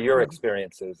 What are your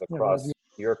experiences across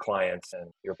your clients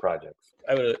and your projects?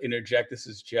 I would interject, this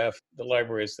is Jeff. The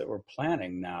libraries that we're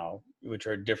planning now, which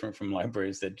are different from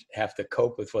libraries that have to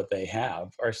cope with what they have,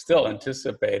 are still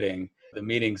anticipating the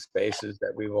meeting spaces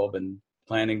that we've all been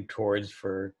planning towards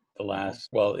for the last,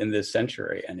 well, in this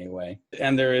century anyway.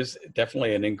 And there is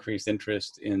definitely an increased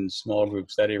interest in small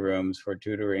group study rooms for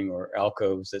tutoring or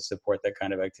alcoves that support that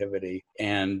kind of activity.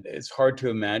 And it's hard to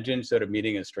imagine sort of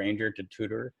meeting a stranger to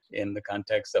tutor in the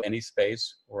context of any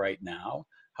space right now.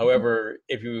 However,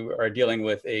 if you are dealing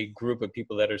with a group of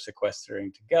people that are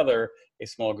sequestering together, a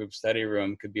small group study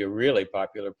room could be a really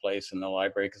popular place in the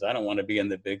library, because I don't want to be in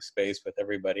the big space with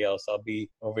everybody else. I'll be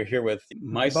over here with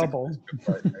my sequester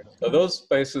partners. So those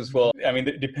spaces will,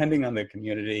 depending on the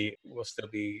community, will still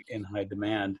be in high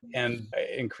demand. And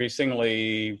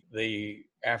increasingly, the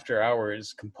after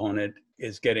hours component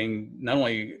is getting not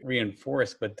only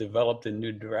reinforced, but developed in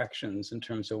new directions in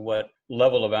terms of what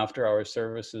level of after hours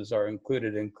services are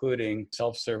included, including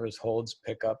self-service holds,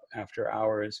 pickup after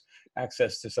hours,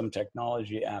 access to some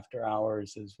technology after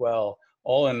hours as well,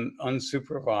 all in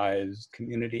unsupervised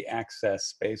community access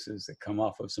spaces that come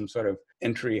off of some sort of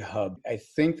entry hub. I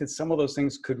think that some of those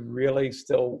things could really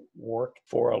still work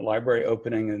for a library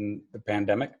opening in the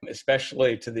pandemic,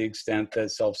 especially to the extent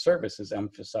that self-service is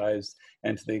emphasized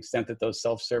and to the extent that those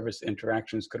self-service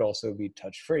interactions could also be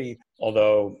touch-free.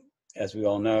 Although, as we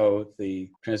all know, the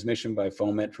transmission by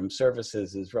foment from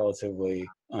services is relatively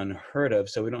unheard of,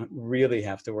 so we don't really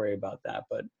have to worry about that.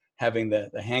 But having the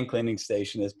hand cleaning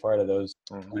station as part of those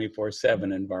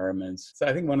 24/7 environments. So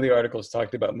I think one of the articles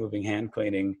talked about moving hand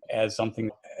cleaning as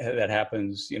something that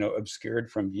happens,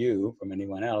 obscured from view from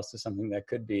anyone else, to something that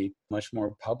could be much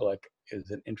more public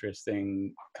is an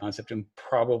interesting concept, and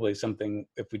probably something,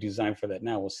 if we design for that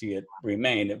now, we'll see it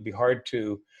remain. It'd be hard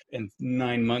to, in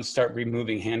 9 months, start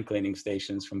removing hand cleaning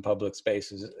stations from public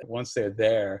spaces. Once they're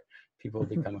there, people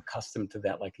become accustomed to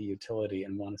that like a utility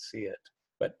and want to see it.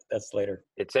 But that's later.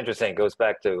 It's interesting. It goes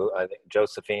back to, I think,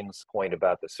 Josephine's point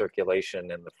about the circulation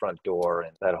and the front door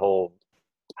and that whole,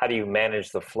 how do you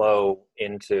manage the flow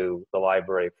into the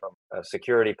library from a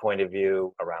security point of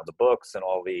view around the books and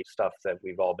all the stuff that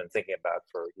we've all been thinking about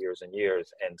for years and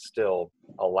years, and still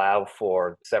allow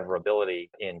for severability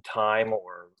in time,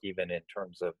 or even in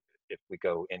terms of if we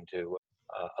go into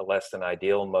a less than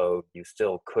ideal mode, you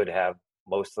still could have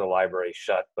most of the library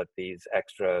shut, but these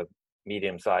extra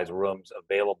medium-sized rooms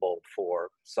available for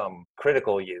some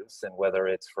critical use, and whether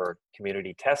it's for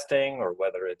community testing or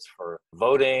whether it's for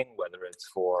voting, whether it's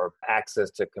for access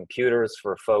to computers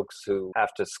for folks who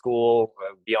have to school,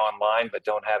 be online, but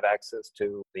don't have access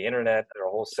to the internet. There are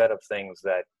a whole set of things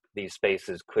that these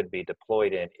spaces could be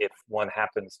deployed in if one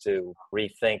happens to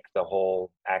rethink the whole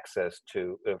access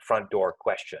to the front door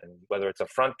question, whether it's a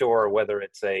front door or whether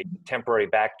it's a temporary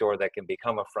back door that can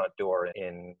become a front door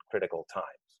in critical times.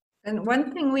 And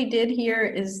one thing we did hear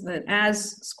is that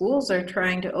as schools are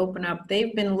trying to open up,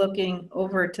 they've been looking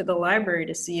over to the library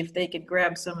to see if they could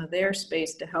grab some of their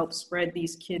space to help spread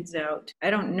these kids out. I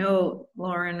don't know,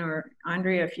 Lauren or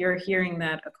Andrea, if you're hearing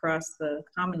that across the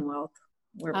Commonwealth.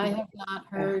 I have not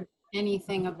heard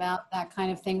anything about that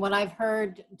kind of thing. What I've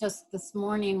heard just this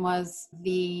morning was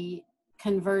the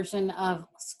conversion of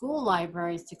school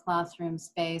libraries to classroom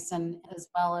space, and as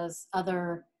well as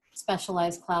other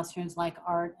specialized classrooms like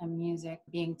art and music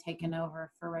being taken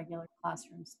over for regular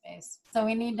classroom space. So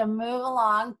we need to move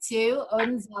along to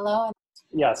Odinzello.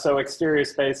 Yeah, so exterior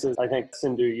spaces, I think,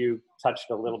 Sindhu, you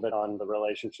touched a little bit on the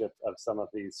relationship of some of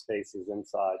these spaces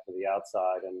inside to the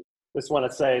outside. And just want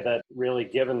to say that really,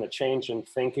 given the change in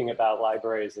thinking about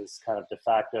libraries as kind of de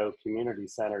facto community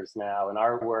centers now, in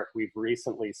our work, we've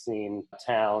recently seen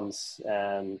towns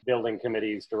and building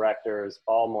committees, directors,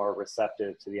 all more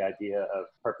receptive to the idea of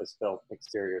purpose-built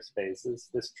exterior spaces.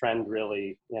 This trend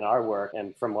really, in our work,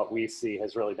 and from what we see,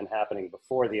 has really been happening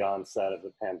before the onset of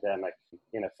the pandemic.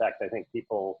 In effect, I think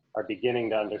people are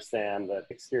beginning to understand that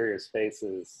exterior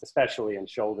spaces, especially in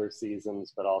shoulder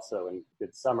seasons, but also in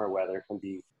good summer weather, can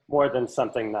be more than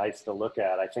something nice to look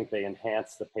at. I think they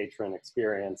enhance the patron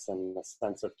experience and the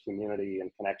sense of community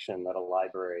and connection that a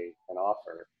library can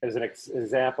offer. There's an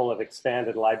example of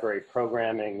expanded library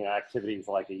programming, activities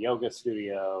like a yoga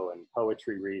studio and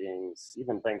poetry readings,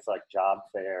 even things like job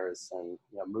fairs and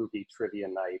movie trivia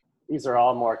night. These are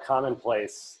all more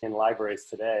commonplace in libraries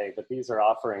today, but these are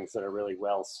offerings that are really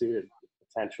well suited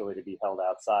potentially to be held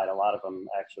outside. A lot of them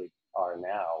actually are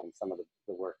now in some of the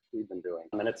work we've been doing.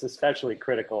 And it's especially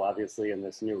critical, obviously, in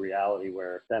this new reality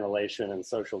where ventilation and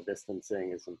social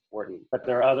distancing is important. But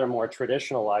there are other more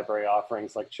traditional library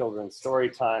offerings like children's story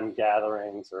time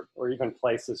gatherings or even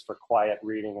places for quiet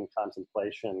reading and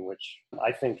contemplation, which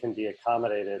I think can be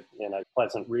accommodated in a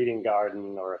pleasant reading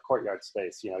garden or a courtyard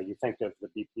space. You think of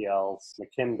the BPL's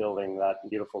McKim building, that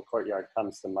beautiful courtyard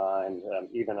comes to mind.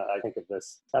 Even I think of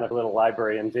this kind of little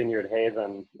library in Vineyard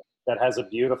Haven that has a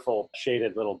beautiful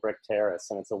shaded little brick terrace,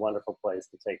 and it's a wonderful place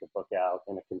to take a book out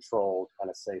in a controlled, kind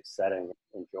of safe setting,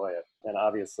 enjoy it. And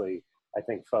obviously, I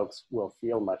think folks will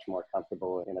feel much more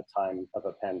comfortable in a time of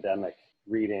a pandemic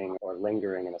reading or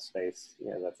lingering in a space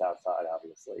that's outside,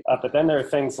 obviously. But then there are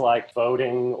things like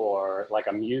voting or like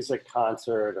a music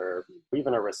concert or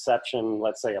even a reception,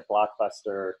 let's say a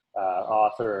blockbuster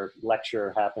author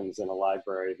lecture happens in a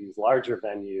library. These larger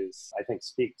venues, I think,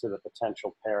 speak to the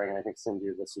potential pairing. And I think,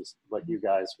 Sindhu, this is what you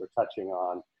guys were touching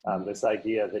on, this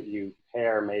idea that you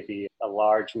pair maybe a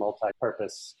large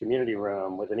multi-purpose community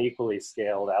room with an equally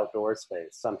scaled outdoor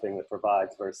space, something that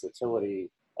provides versatility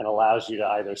and allows you to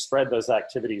either spread those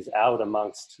activities out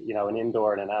amongst, an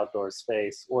indoor and an outdoor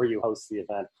space, or you host the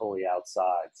event fully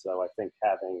outside. So I think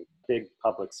having big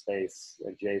public space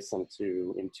adjacent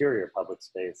to interior public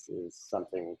space is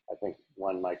something I think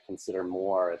one might consider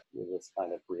more in this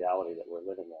kind of reality that we're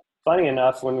living in. Funny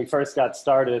enough, when we first got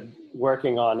started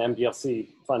working on MDLC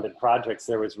funded projects,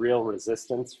 there was real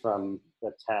resistance from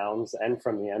the towns and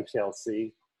from the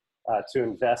MPLC to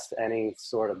invest any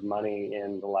sort of money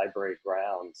in the library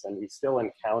grounds. And we still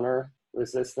encounter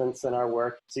resistance in our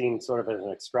work, seen sort of as an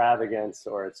extravagance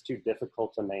or it's too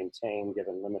difficult to maintain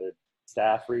given limited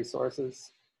staff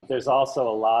resources. There's also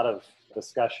a lot of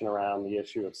discussion around the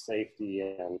issue of safety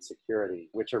and security,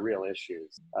 which are real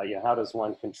issues. How does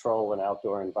one control an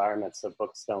outdoor environment so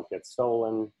books don't get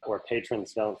stolen or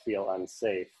patrons don't feel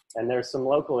unsafe? And there's some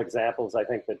local examples, I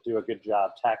think, that do a good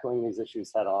job tackling these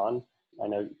issues head on. I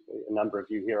know a number of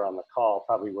you here on the call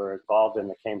probably were involved in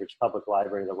the Cambridge Public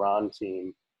Library, the RON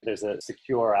team. There's a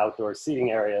secure outdoor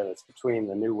seating area that's between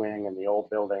the new wing and the old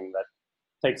building that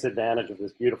takes advantage of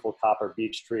this beautiful copper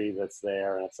beech tree that's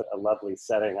there, and it's a lovely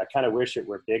setting. I kind of wish it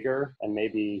were bigger, and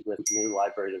maybe with new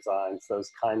library designs,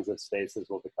 those kinds of spaces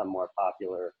will become more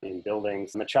popular in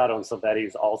buildings. Machado and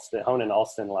Silvetti's Honan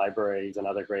Alston Library is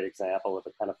another great example of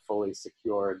a kind of fully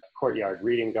secured courtyard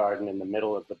reading garden in the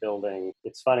middle of the building.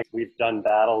 It's funny, we've done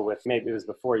battle with, maybe it was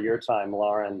before your time,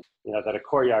 Lauren, that a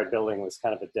courtyard building was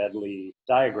kind of a deadly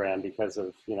diagram because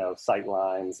of, sight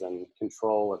lines and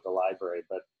control of the library.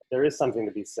 But there is something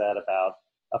to be said about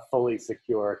a fully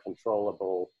secure,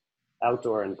 controllable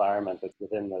outdoor environment that's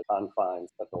within the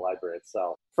confines of the library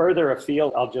itself. Further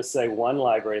afield, I'll just say one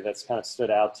library that's kind of stood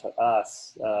out to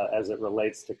us as it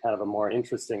relates to kind of a more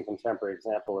interesting contemporary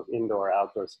example of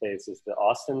indoor-outdoor space is the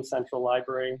Austin Central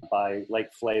Library by Lake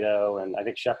Flato, and I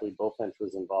think Shepley Bullfinch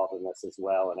was involved in this as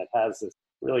well. And it has this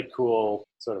really cool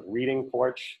sort of reading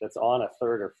porch that's on a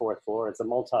third or fourth floor. It's a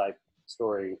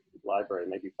multi-story library,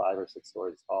 maybe 5 or 6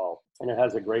 stories tall. And it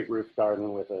has a great roof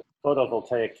garden with a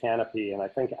photovoltaic canopy. And I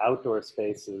think outdoor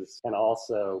spaces can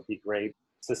also be great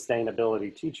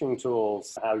sustainability teaching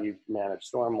tools, how you manage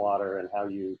stormwater and how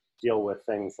you deal with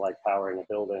things like powering a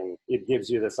building. It gives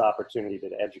you this opportunity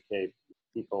to educate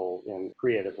people in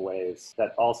creative ways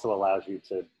that also allows you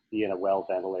to be in a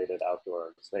well-ventilated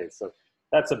outdoor space. So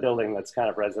that's a building that's kind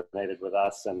of resonated with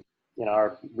us. And in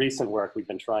our recent work, we've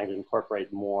been trying to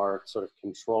incorporate more sort of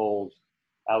controlled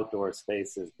outdoor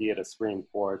spaces, be it a screen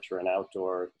porch or an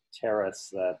outdoor terrace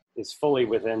that is fully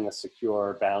within the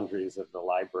secure boundaries of the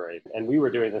library. And we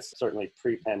were doing this certainly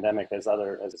pre-pandemic as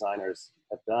designers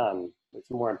have done.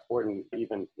 It's more important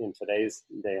even in today's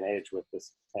day and age with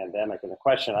this pandemic. And the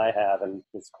question I have, and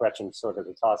this question sort of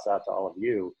to toss out to all of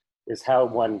you, is how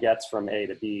one gets from A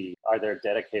to B. Are there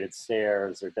dedicated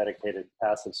stairs or dedicated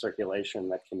passive circulation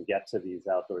that can get to these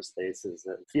outdoor spaces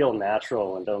that feel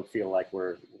natural and don't feel like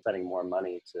we're spending more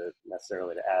money to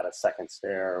necessarily to add a second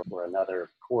stair or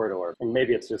another corridor? And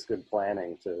maybe it's just good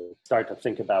planning to start to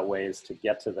think about ways to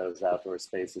get to those outdoor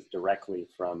spaces directly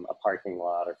from a parking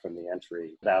lot or from the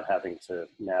entry without having to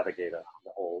navigate the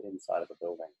whole inside of the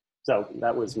building. So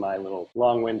that was my little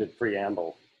long-winded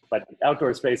preamble. But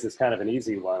outdoor space is kind of an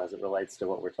easy one as it relates to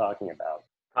what we're talking about.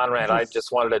 Conrad, I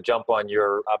just wanted to jump on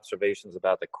your observations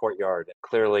about the courtyard.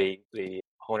 Clearly, the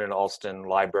Honan Alston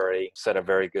Library set a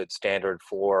very good standard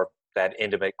for that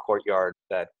intimate courtyard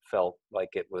that felt like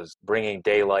it was bringing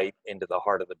daylight into the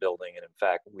heart of the building. And in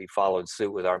fact, we followed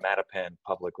suit with our Mattapan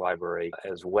Public Library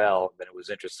as well. But it was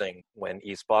interesting when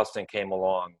East Boston came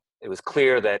along, it was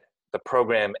clear that the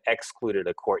program excluded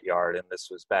a courtyard. And this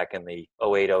was back in the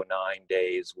 08-09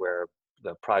 days where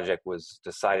the project was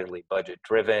decidedly budget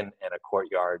driven and a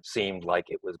courtyard seemed like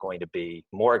it was going to be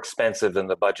more expensive than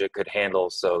the budget could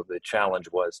handle. So the challenge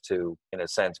was to, in a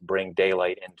sense, bring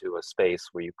daylight into a space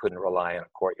where you couldn't rely on a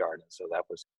courtyard. And so that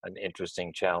was an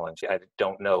interesting challenge. I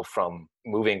don't know from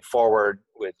moving forward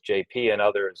with JP and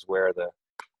others where the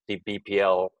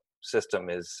BPL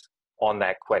system is on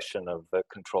that question of the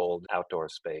controlled outdoor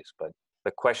space. But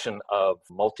the question of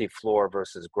multi-floor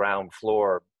versus ground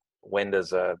floor, when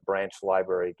does a branch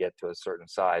library get to a certain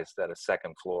size that a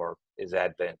second floor is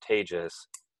advantageous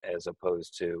as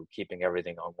opposed to keeping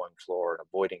everything on one floor and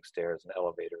avoiding stairs and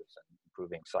elevators and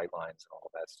improving sight lines and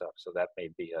all that stuff. So that may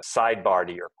be a sidebar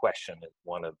to your question,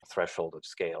 one of the threshold of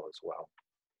scale as well.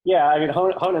 Yeah, I mean,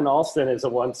 Honan Alston is a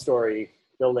one-story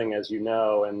building, as you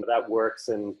know, and that works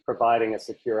in providing a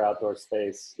secure outdoor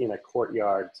space in a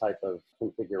courtyard type of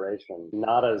configuration.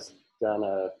 Nada's done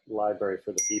a library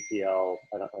for the BPL.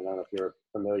 I don't know if you're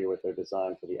familiar with their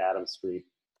design for the Adams Street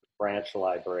branch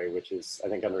library, which is, I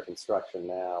think, under construction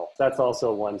now. That's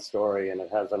also one story, and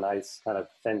it has a nice kind of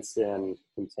fenced-in,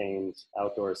 contained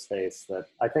outdoor space that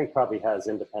I think probably has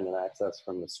independent access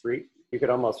from the street. You could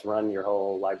almost run your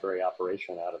whole library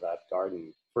operation out of that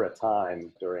garden for a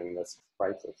time during this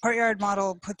crisis. Courtyard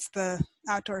model puts the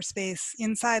outdoor space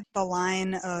inside the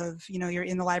line of, you're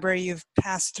in the library, you've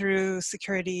passed through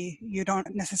security, you don't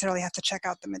necessarily have to check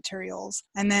out the materials.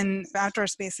 And then outdoor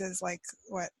spaces like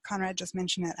what Conrad just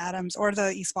mentioned at Adams, or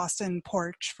the East Boston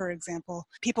porch, for example.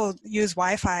 People use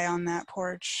Wi-Fi on that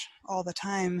porch all the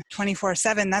time,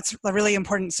 24/7. That's a really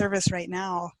important service right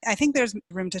now. I think there's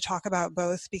room to talk about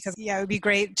both because, it would be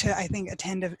great to, I think,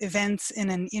 attend events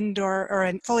in an indoor or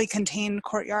a fully contained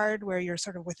courtyard where you're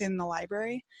sort of within the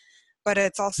library. But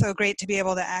it's also great to be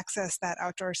able to access that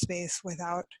outdoor space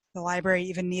without the library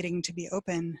even needing to be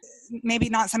open. Maybe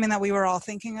not something that we were all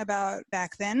thinking about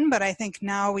back then, but I think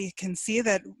now we can see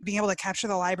that being able to capture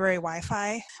the library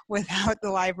Wi-Fi without the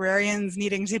librarians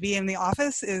needing to be in the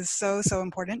office is so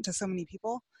important to so many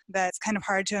people that it's kind of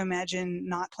hard to imagine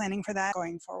not planning for that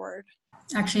going forward.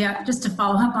 Actually, just to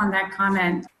follow up on that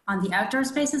comment, on the outdoor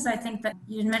spaces, I think that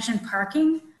you mentioned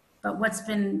parking. But what's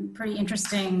been pretty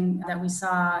interesting that we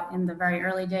saw in the very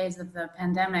early days of the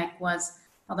pandemic was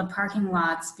how the parking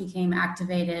lots became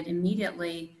activated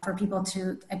immediately for people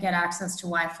to get access to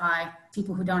Wi-Fi.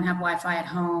 People who don't have Wi-Fi at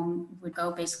home would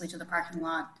go basically to the parking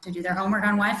lot to do their homework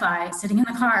on Wi-Fi, sitting in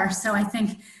the car. So I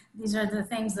think these are the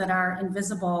things that are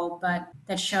invisible, but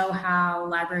that show how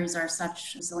libraries are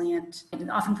such resilient,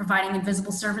 often providing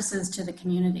invisible services to the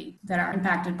community that are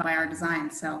impacted by our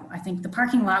design. So I think the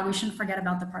parking lot, we shouldn't forget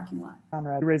about the parking lot.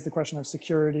 Conrad, you raised the question of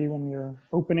security when you're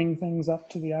opening things up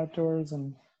to the outdoors,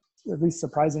 and at least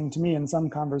surprising to me in some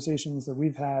conversations that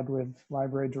we've had with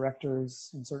library directors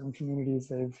in certain communities,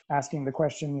 they've asking the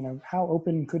question, how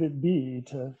open could it be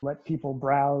to let people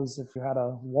browse if you had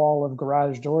a wall of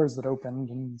garage doors that opened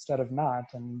instead of not,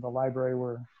 and the library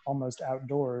were almost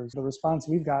outdoors? The response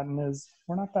we've gotten is,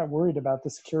 we're not that worried about the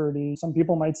security. Some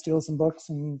people might steal some books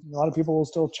and a lot of people will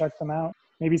still check them out.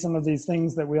 Maybe some of these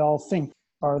things that we all think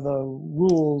are the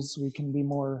rules we can be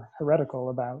more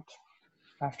heretical about.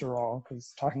 After all,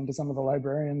 because talking to some of the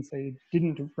librarians, they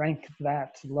didn't rank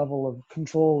that level of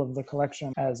control of the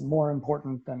collection as more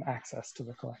important than access to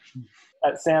the collection.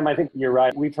 Sam, I think you're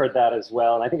right. We've heard that as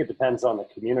well. And I think it depends on the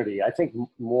community. I think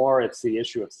more it's the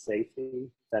issue of safety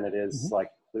than it is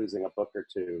like losing a book or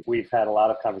two. We've had a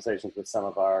lot of conversations with some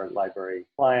of our library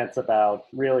clients about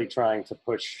really trying to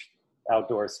push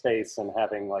outdoor space and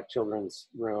having like children's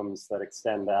rooms that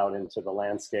extend out into the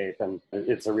landscape. And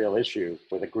it's a real issue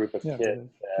with a group of kids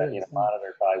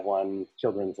monitored by one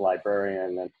children's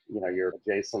librarian, and you're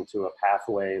adjacent to a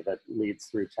pathway that leads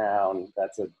through town.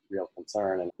 That's a real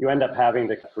concern. And you end up having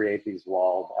to create these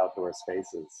walled outdoor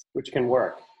spaces, which can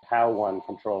work. How one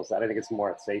controls that, I think it's more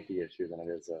a safety issue than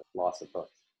it is a loss of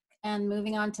books. And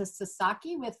moving on to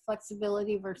Sasaki with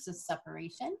flexibility versus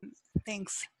separation.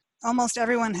 Thanks. Almost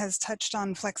everyone has touched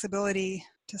on flexibility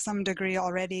to some degree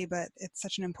already, but it's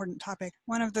such an important topic.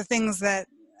 One of the things that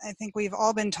I think we've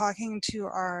all been talking to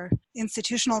our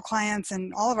institutional clients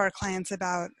and all of our clients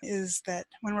about is that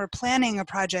when we're planning a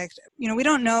project, we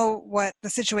don't know what the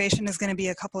situation is going to be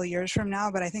a couple of years from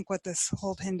now, but I think what this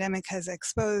whole pandemic has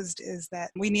exposed is that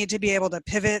we need to be able to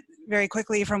pivot very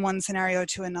quickly from one scenario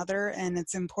to another, and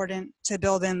it's important to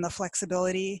build in the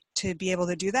flexibility to be able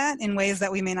to do that in ways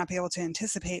that we may not be able to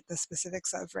anticipate the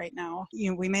specifics of right now.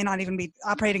 We may not even be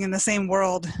operating in the same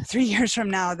world 3 years from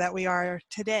now that we are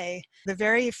today. The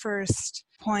very first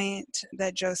point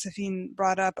that Josephine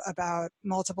brought up about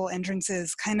multiple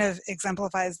entrances kind of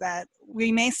exemplifies that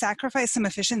we may sacrifice some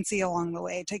efficiency along the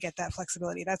way to get that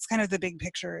flexibility. That's kind of the big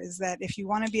picture, is that if you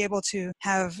want to be able to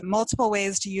have multiple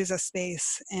ways to use a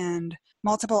space and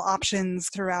multiple options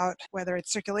throughout, whether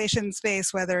it's circulation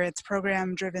space, whether it's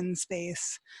program-driven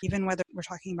space, even whether we're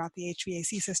talking about the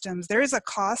HVAC systems, there is a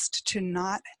cost to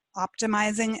not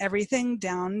optimizing everything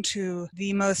down to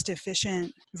the most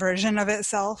efficient version of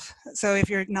itself. So if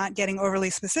you're not getting overly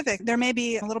specific, there may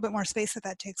be a little bit more space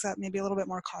that takes up, maybe a little bit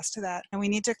more cost to that. And we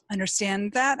need to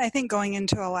understand that, I think, going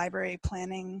into a library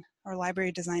planning or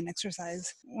library design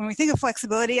exercise. When we think of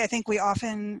flexibility, I think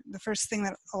the first thing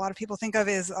that a lot of people think of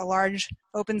is a large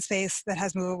open space that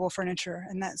has movable furniture,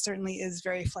 and that certainly is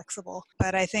very flexible.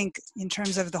 But I think in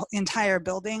terms of the entire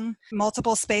building,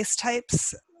 multiple space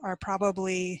types are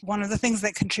probably one of the things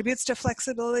that contributes to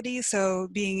flexibility. So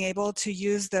being able to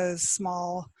use those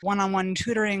small one-on-one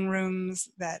tutoring rooms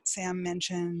that Sam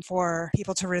mentioned for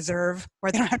people to reserve,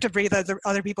 where they don't have to breathe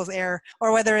other people's air,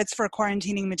 or whether it's for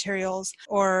quarantining materials,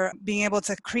 or being able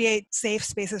to create safe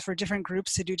spaces for different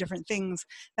groups to do different things,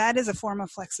 that is a form of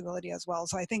flexibility as well.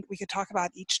 So I think we could talk about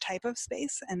each type of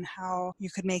space and how you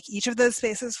could make each of those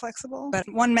spaces flexible. But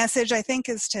one message, I think,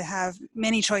 is to have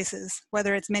many choices,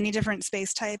 whether it's many different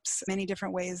space types, many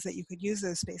different ways that you could use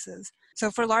those spaces.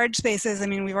 So for large spaces,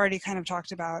 we've already kind of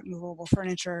talked about movable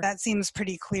furniture. That seems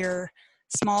pretty clear.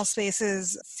 Small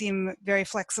spaces seem very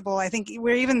flexible. I think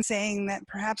we're even saying that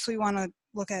perhaps we want to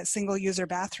look at single-user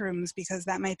bathrooms, because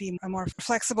that might be a more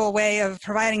flexible way of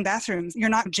providing bathrooms. You're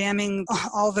not jamming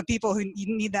all the people who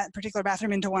need that particular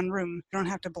bathroom into one room. You don't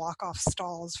have to block off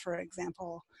stalls, for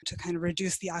example, to kind of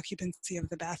reduce the occupancy of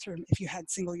the bathroom if you had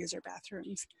single-user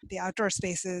bathrooms. The outdoor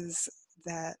spaces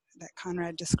that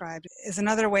Conrad described is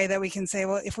another way that we can say,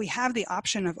 well, if we have the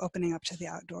option of opening up to the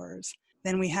outdoors,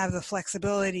 then we have the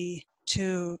flexibility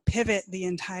to pivot the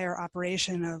entire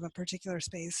operation of a particular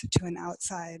space to an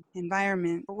outside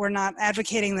environment. We're not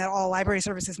advocating that all library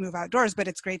services move outdoors, but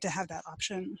it's great to have that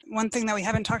option. One thing that we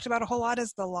haven't talked about a whole lot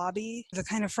is the lobby, the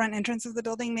kind of front entrance of the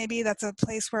building. Maybe that's a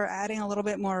place where adding a little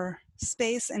bit more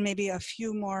space and maybe a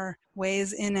few more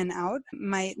ways in and out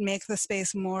might make the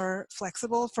space more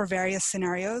flexible for various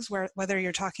scenarios, whether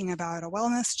you're talking about a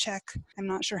wellness check. I'm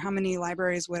not sure how many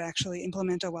libraries would actually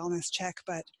implement a wellness check,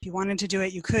 but if you wanted to do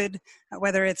it, you could,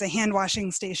 whether it's a hand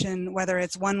washing station, whether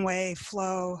it's one-way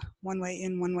flow, one way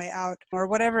in, one way out, or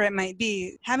whatever it might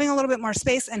be. Having a little bit more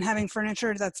space and having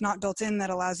furniture that's not built in that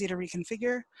allows you to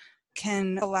reconfigure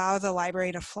can allow the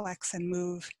library to flex and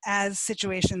move as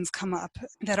situations come up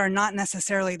that are not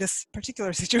necessarily this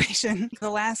particular situation. The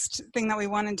last thing that we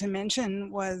wanted to mention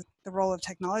was the role of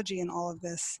technology in all of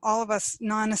this. All of us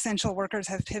non-essential workers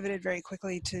have pivoted very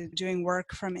quickly to doing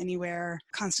work from anywhere,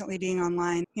 constantly being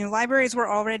online. Libraries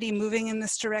were already moving in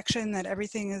this direction, that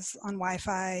everything is on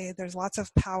Wi-Fi. There's lots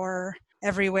of power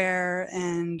everywhere,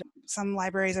 and some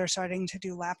libraries are starting to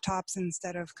do laptops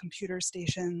instead of computer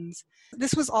stations.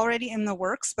 This was already in the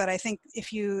works, but I think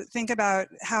if you think about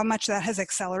how much that has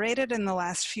accelerated in the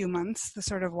last few months, the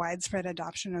sort of widespread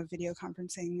adoption of video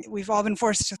conferencing, we've all been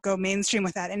forced to go mainstream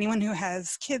with that. Anyone who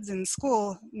has kids in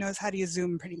school knows how to use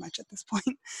Zoom pretty much at this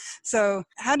point. So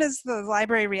how does the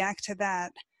library react to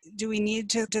that? Do we need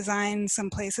to design some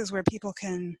places where people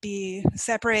can be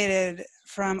separated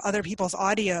from other people's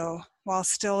audio while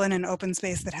still in an open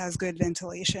space that has good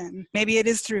ventilation? Maybe it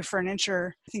is through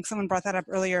furniture. I think someone brought that up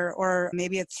earlier, or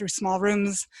maybe it's through small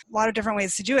rooms. A lot of different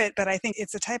ways to do it, but I think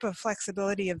it's a type of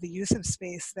flexibility of the use of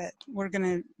space that we're going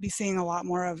to be seeing a lot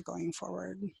more of going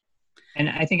forward. And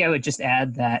I think I would just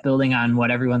add that, building on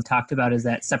what everyone's talked about, is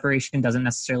that separation doesn't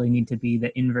necessarily need to be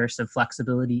the inverse of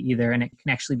flexibility either. And it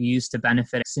can actually be used to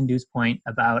benefit. Sindhu's point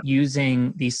about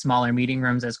using these smaller meeting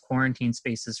rooms as quarantine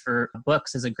spaces for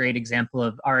books is a great example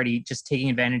of already just taking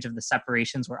advantage of the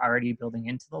separations we're already building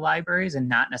into the libraries and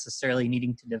not necessarily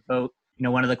needing to devote.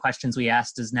 One of the questions we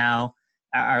asked is now,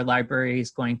 our library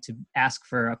is going to ask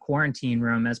for a quarantine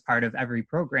room as part of every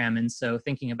program. And so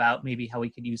thinking about maybe how we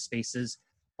could use spaces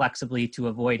flexibly to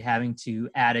avoid having to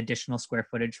add additional square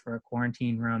footage for a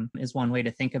quarantine room is one way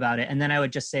to think about it. And then I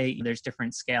would just say there's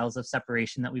different scales of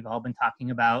separation that we've all been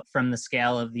talking about, from the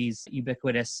scale of these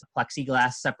ubiquitous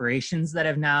plexiglass separations that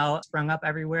have now sprung up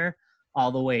everywhere,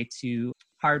 all the way to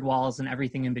hard walls and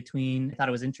everything in between. I thought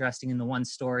it was interesting in the one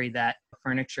story that a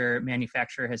furniture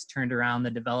manufacturer has turned around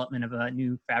the development of a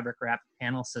new fabric wrapped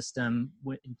panel system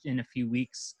in a few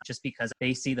weeks, just because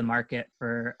they see the market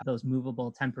for those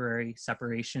movable temporary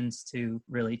separations to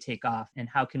really take off. And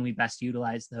how can we best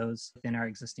utilize those within our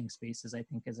existing spaces, I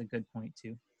think is a good point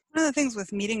too. One of the things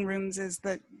with meeting rooms is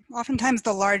that oftentimes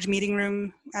the large meeting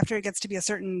room, after it gets to be a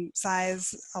certain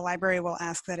size, a library will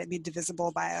ask that it be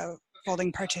divisible by a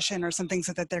folding partition or something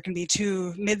so that there can be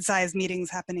two mid-sized meetings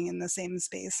happening in the same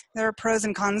space. There are pros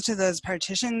and cons to those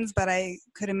partitions, but I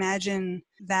could imagine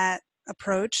that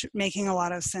approach making a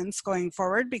lot of sense going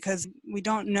forward, because we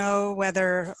don't know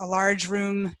whether a large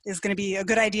room is going to be a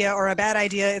good idea or a bad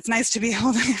idea. It's nice to be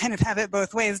able to kind of have it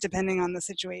both ways depending on the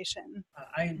situation.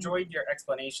 I enjoyed your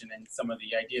explanation and some of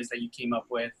the ideas that you came up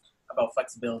with about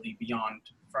flexibility beyond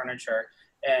furniture,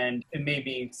 and it made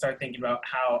me start thinking about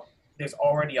how there's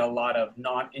already a lot of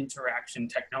non-interaction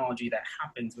technology that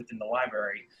happens within the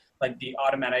library, like the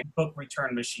automatic book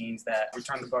return machines that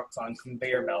return the books on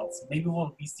conveyor belts. Maybe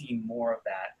we'll be seeing more of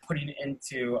that. Putting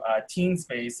into Teen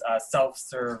Space a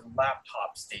self-serve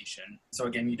laptop station. So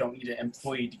again, you don't need an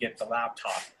employee to get the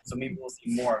laptop. So maybe we'll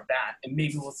see more of that. And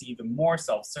maybe we'll see even more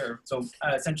self-serve. So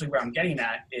essentially where I'm getting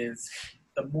at is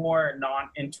the more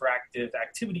non-interactive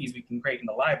activities we can create in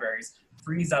the libraries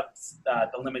frees up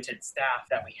the limited staff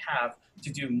that we have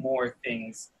to do more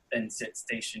things than sit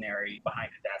stationary behind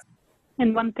a desk.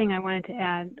 And one thing I wanted to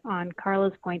add on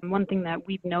Carla's point, one thing that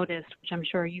we've noticed, which I'm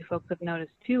sure you folks have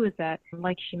noticed too, is that,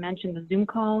 like she mentioned, the Zoom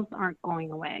calls aren't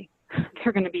going away.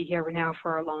 They're going to be here now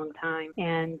for a long time.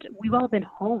 And we've all been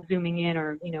home Zooming in,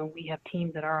 or, we have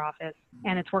Teams at our office,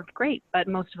 and it's worked great. But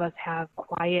most of us have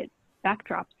quiet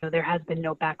backdrop, so there has been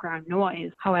no background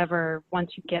noise. However, once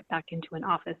you get back into an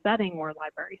office setting or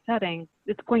library setting,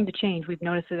 it's going to change. We've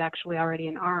noticed it actually already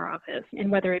in our office.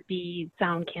 And whether it be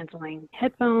sound canceling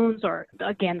headphones or,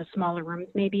 again, the smaller rooms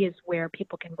maybe is where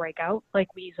people can break out. Like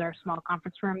we use our small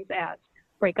conference rooms as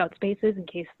breakout spaces in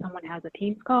case someone has a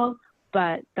Teams call.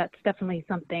 But that's definitely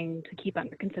something to keep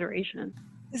under consideration.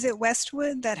 Is it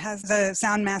Westwood that has the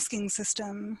sound masking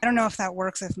system? I don't know if that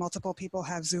works if multiple people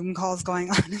have Zoom calls going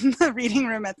on in the reading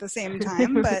room at the same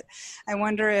time, but I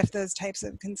wonder if those types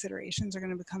of considerations are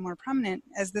going to become more prominent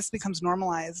as this becomes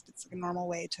normalized. It's like a normal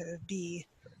way to be.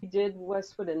 We did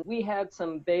Westwood, and we had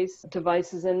some base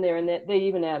devices in there, and they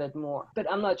even added more.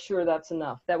 But I'm not sure that's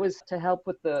enough. That was to help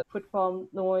with the footfall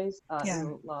noise in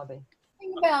the lobby. The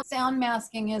thing about sound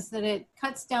masking is that it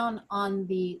cuts down on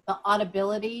the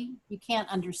audibility. You can't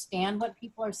understand what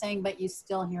people are saying, but you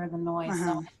still hear the noise. So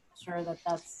I'm sure that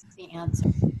that's the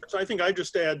answer. So I think I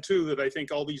just add too that I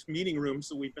think all these meeting rooms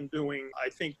that we've been doing, I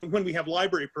think when we have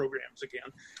library programs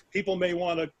again, people may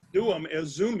want to do them as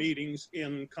Zoom meetings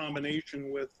in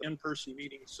combination with in-person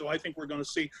meetings. So I think we're going to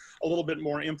see a little bit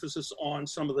more emphasis on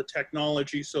some of the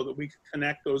technology so that we can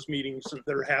connect those meetings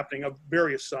that are happening of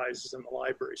various sizes in the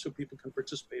library so people can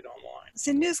participate online.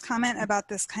 Sindhu's comment about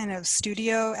this kind of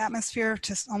studio atmosphere,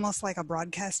 just almost like a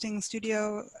broadcasting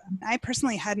studio, I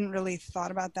personally hadn't really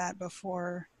thought about that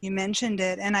before you mentioned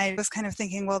it. And I was kind of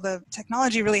thinking, well, the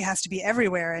technology really has to be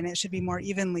everywhere and it should be more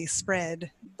evenly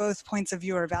spread. Both points of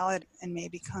view are valid and may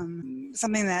become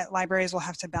something that libraries will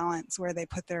have to balance where they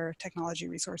put their technology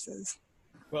resources.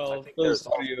 Well, those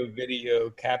audio video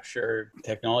capture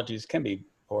technologies can be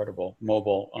portable,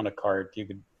 mobile on a cart. You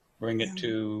could bring it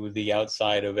to the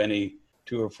outside of any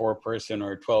 2 or 4 person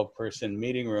or 12 person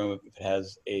meeting room if it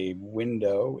has a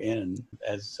window in,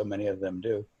 as so many of them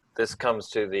do. This comes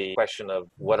to the question of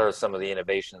what are some of the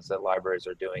innovations that libraries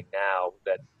are doing now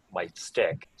that might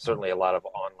stick. Certainly a lot of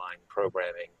online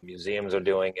programming. Museums are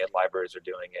doing it, libraries are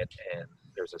doing it, and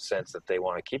there's a sense that they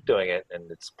want to keep doing it, and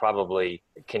it's probably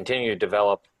continue to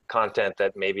develop content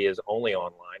that maybe is only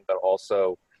online, but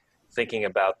also thinking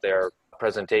about their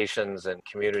presentations and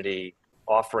community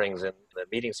offerings in the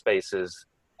meeting spaces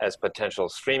as potential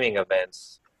streaming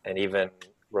events and even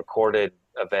recorded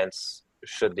events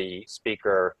should the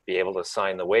speaker be able to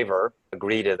sign the waiver,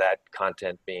 agree to that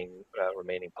content being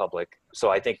remaining public. So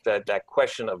I think that that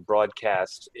question of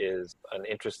broadcast is an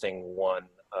interesting one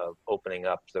of opening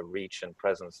up the reach and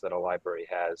presence that a library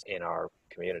has in our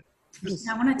community.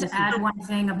 I wanted to add one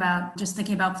thing about just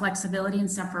thinking about flexibility and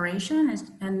separation,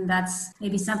 and that's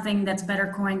maybe something that's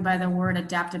better coined by the word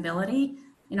adaptability.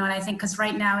 And I think because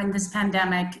right now in this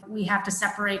pandemic, we have to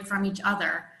separate from each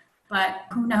other, but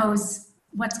who knows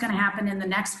what's going to happen in the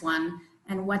next one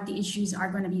and what the issues are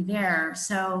going to be there.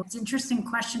 So it's an interesting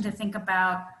question to think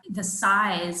about the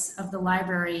size of the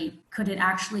library. Could it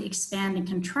actually expand and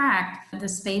contract the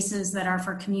spaces that are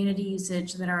for community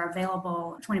usage that are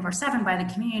available 24/7 by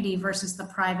the community versus the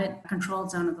private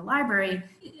controlled zone of the library?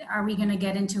 Are we going to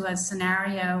get into a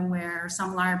scenario where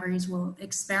some libraries will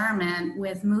experiment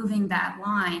with moving that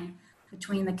line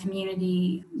between the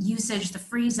community usage, the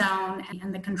free zone,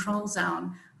 and the control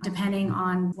zone, depending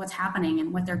on what's happening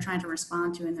and what they're trying to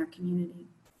respond to in their community?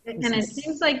 And it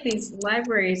seems like these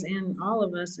libraries and all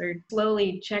of us are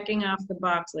slowly checking off the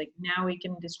box, like now we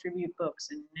can distribute books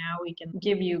and now we can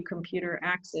give you computer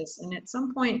access. And at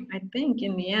some point, I think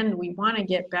in the end, we want to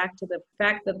get back to the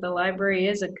fact that the library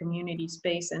is a community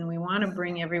space and we want to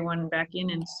bring everyone back in.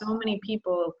 And so many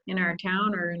people in our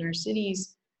town or in our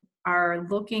cities are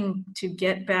looking to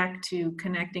get back to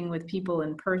connecting with people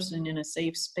in person in a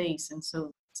safe space. And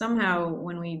so somehow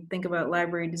when we think about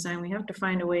library design, we have to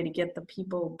find a way to get the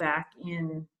people back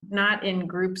in, not in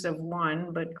groups of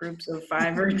 1, but groups of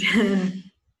 5 or 10.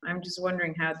 I'm just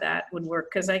wondering how that would work.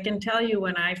 Because I can tell you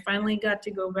when I finally got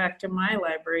to go back to my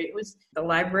library, it was the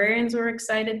librarians were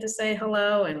excited to say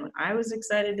hello and I was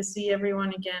excited to see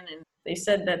everyone again. And they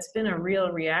said that's been a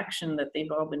real reaction that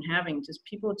they've all been having, just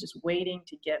people just waiting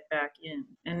to get back in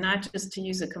and not just to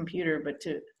use a computer, but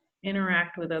to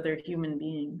interact with other human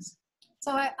beings.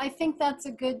 So I think that's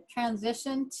a good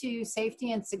transition to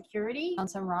safety and security.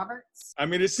 Councilman Roberts? I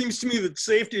mean, it seems to me that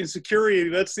safety and security,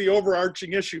 that's the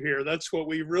overarching issue here. That's what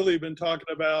we've really been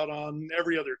talking about on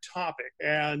every other topic.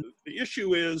 And the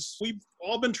issue is we've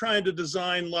all been trying to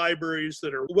design libraries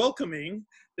that are welcoming,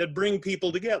 that bring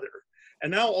people together. And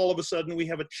now all of a sudden we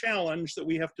have a challenge that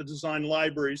we have to design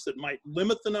libraries that might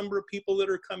limit the number of people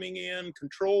that are coming in,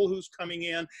 control who's coming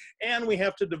in, and we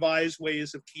have to devise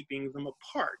ways of keeping them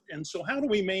apart. And so how do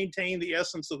we maintain the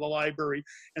essence of the library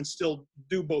and still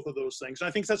do both of those things? And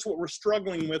I think that's what we're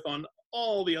struggling with on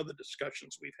all the other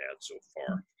discussions we've had so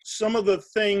far. Some of the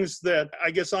things that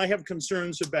I guess I have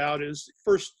concerns about is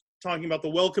first, talking about the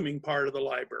welcoming part of the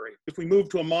library. If we move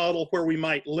to a model where we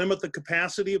might limit the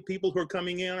capacity of people who are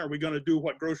coming in, are we going to do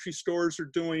what grocery stores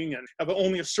are doing and have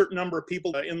only a certain number of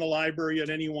people in the library at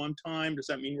any one time? Does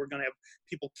that mean we're going to have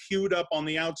people queued up on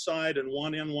the outside and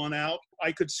one in, one out?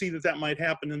 I could see that that might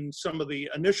happen in some of the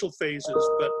initial phases,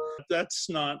 but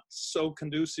that's not so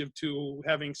conducive to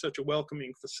having such a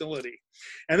welcoming facility.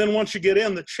 And then once you get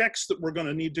in, the checks that we're going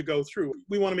to need to go through,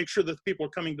 we want to make sure that the people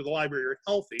coming to the library are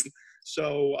healthy.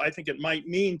 So I think it might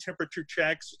mean temperature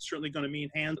checks. It's certainly going to mean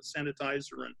hand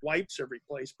sanitizer and wipes every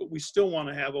place, but we still want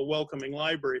to have a welcoming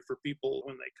library for people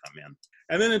when they come in.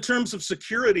 And then in terms of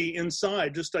security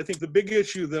inside, just I think the big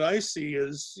issue that I see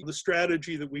is the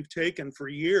strategy that we've taken for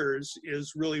years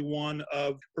is really one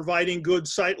of providing good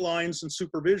sight lines and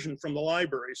supervision from the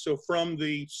library. So from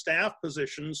the staff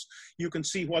positions, you can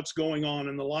see what's going on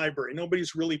in the library.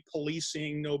 Nobody's really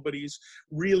policing, nobody's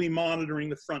really monitoring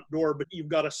the front door, but you've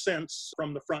got a sense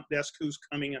from the front desk who's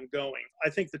coming and going. I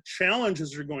think the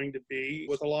challenges are going to be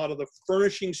with a lot of the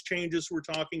furnishings changes we're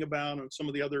talking about and some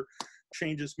of the other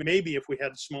changes, maybe if we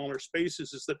had smaller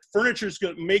spaces, is that furniture's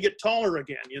may get taller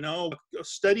again. You know,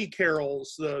 study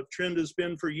carrels, the trend has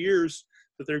been for years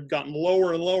that they've gotten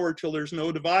lower and lower till there's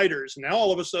no dividers. Now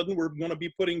all of a sudden we're going to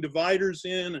be putting dividers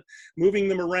in and moving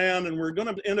them around, and we're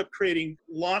going to end up creating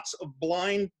lots of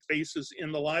blind spaces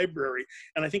in the library.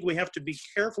 And I think we have to be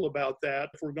careful about that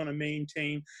if we're going to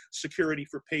maintain security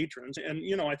for patrons. And,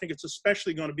 you know, I think it's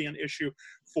especially going to be an issue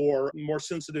for more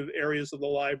sensitive areas of the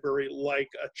library, like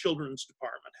a children's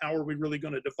department. How are we really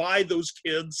going to divide those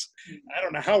kids? I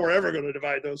don't know how we're ever going to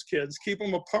divide those kids. Keep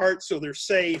them apart so they're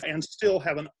safe and still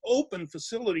have an open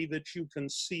facility that you can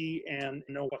see and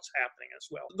know what's happening as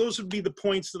well. Those would be the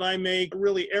points that I make.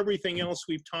 Really, everything else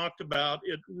we've talked about,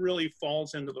 it really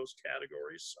falls into those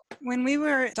categories. When we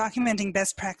were documenting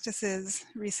best practices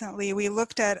recently, we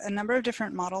looked at a number of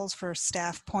different models for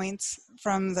staff points,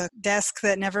 from the desk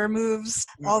that never moves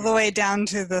all the way down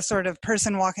to the sort of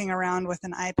person walking around with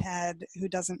an iPad who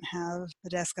doesn't have the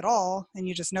desk at all, and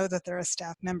you just know that they're a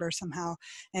staff member somehow,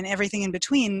 and everything in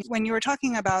between. When you were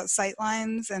talking about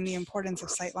sightlines and the importance of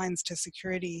sightlines to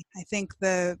security, I think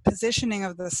the positioning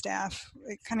of the staff,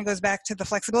 it kind of goes back to the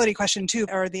flexibility question too,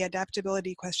 or the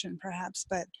adaptability question perhaps,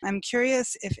 but I'm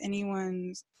curious if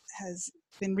anyone has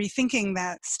been rethinking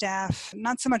that staff,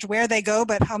 not so much where they go,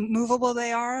 but how movable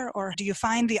they are, or do you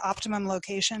find the optimum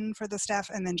location for the staff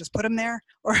and then just put them there?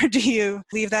 Or do you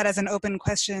leave that as an open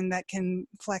question that can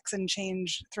flex and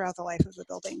change throughout the life of the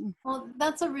building? Well,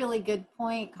 that's a really good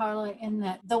point, Carla, in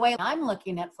that the way I'm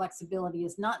looking at flexibility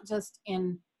is not just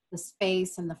in the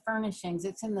space and the furnishings,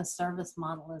 it's in the service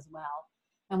model as well.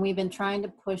 And we've been trying to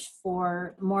push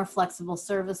for a more flexible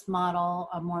service model,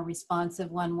 a more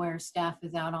responsive one where staff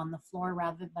is out on the floor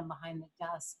rather than behind the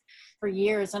desk for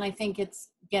years. And I think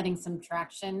it's getting some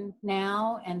traction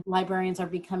now, and librarians are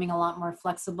becoming a lot more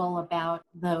flexible about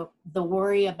the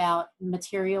worry about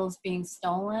materials being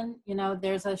stolen. You know,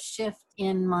 there's a shift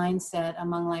in mindset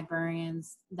among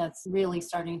librarians that's really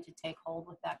starting to take hold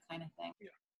with that kind of thing. Yeah.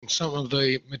 Some of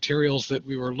the materials that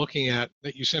we were looking at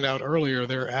that you sent out earlier,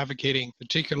 they're advocating,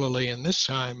 particularly in this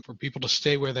time, for people to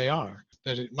stay where they are,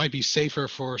 that it might be safer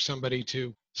for somebody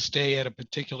to stay at a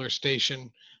particular station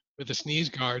with a sneeze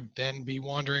guard than be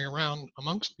wandering around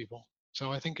amongst people.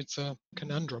 So I think it's a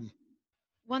conundrum.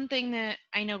 One thing that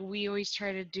I know we always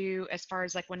try to do as far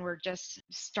as like when we're just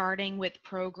starting with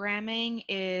programming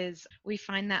is we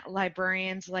find that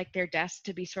librarians like their desk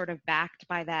to be sort of backed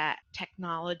by that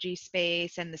technology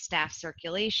space and the staff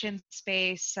circulation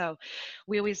space. So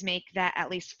we always make that at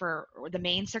least for the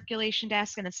main circulation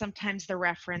desk, and then sometimes the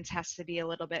reference has to be a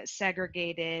little bit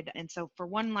segregated. And so for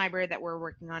one library that we're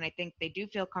working on, I think they do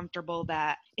feel comfortable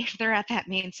that if they're at that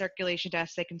main circulation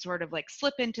desk, they can sort of like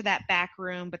slip into that back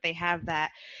room, but they have that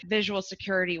visual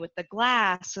security with the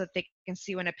glass so that they can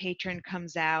see when a patron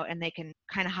comes out, and they can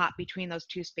kind of hop between those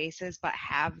two spaces but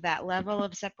have that level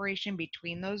of separation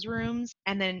between those rooms.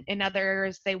 And then in other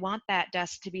areas, they want that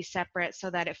desk to be separate so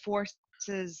that it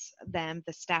forces them,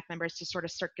 the staff members, to sort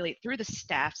of circulate through the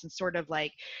staffs and sort of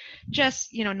like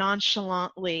just, you know,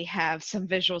 nonchalantly have some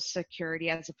visual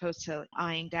security as opposed to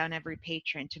eyeing down every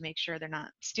patron to make sure they're not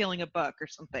stealing a book or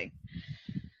something.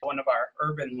 One of our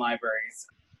urban libraries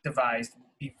devised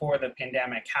before the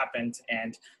pandemic happened,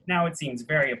 and now it seems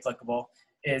very applicable,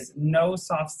 is no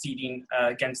soft seating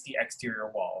against the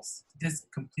exterior walls. This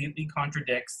completely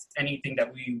contradicts anything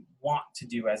that we want to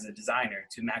do as a designer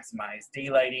to maximize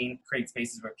daylighting, create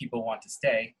spaces where people want to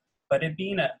stay. But it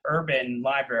being an urban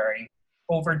library,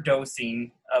 overdosing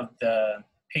of the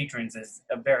patrons is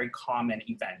a very common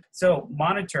event. So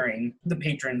monitoring the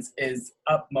patrons is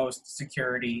utmost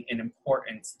security and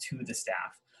importance to the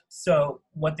staff. So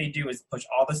what they do is push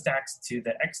all the stacks to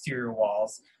the exterior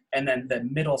walls, and then the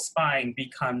middle spine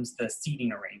becomes the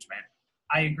seating arrangement.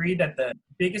 I agree that the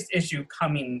biggest issue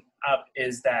coming up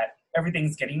is that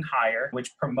everything's getting higher,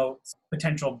 which promotes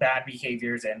potential bad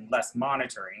behaviors and less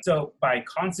monitoring. So by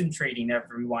concentrating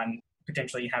everyone,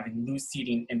 potentially having loose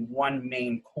seating in one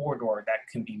main corridor that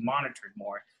can be monitored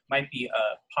more might be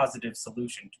a positive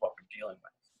solution to what we're dealing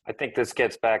with. I think this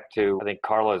gets back to,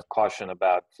 Carla's caution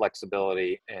about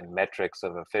flexibility and metrics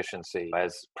of efficiency.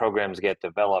 As programs get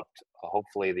developed,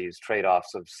 hopefully these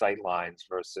trade-offs of sight lines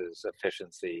versus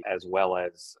efficiency, as well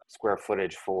as square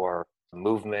footage for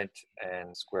movement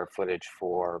and square footage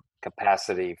for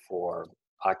capacity for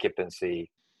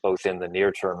occupancy, both in the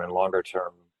near term and longer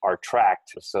term, are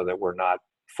tracked so that we're not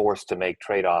forced to make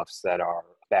trade-offs that are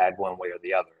bad one way or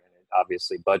the other. And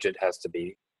obviously budget has to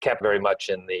be kept very much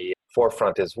in the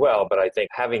forefront as well. But I think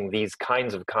having these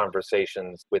kinds of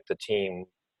conversations with the team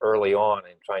early on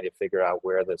and trying to figure out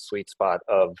where the sweet spot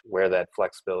of where that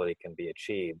flexibility can be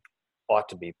achieved ought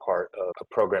to be part of a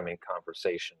programming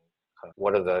conversation.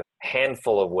 What are the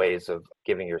handful of ways of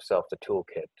giving yourself the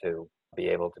toolkit to be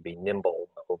able to be nimble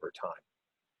over time?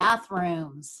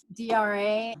 Bathrooms,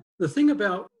 DRA. The thing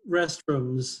about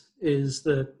restrooms is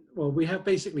that, well, we have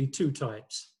basically two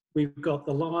types. We've got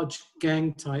the large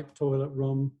gang type toilet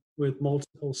room with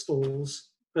multiple stalls,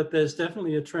 but there's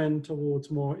definitely a trend towards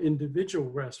more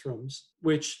individual restrooms,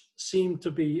 which seem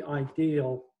to be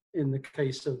ideal in the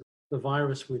case of the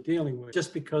virus we're dealing with.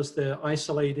 Just because they're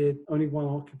isolated, only one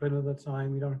occupant at a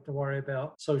time, you don't have to worry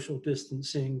about social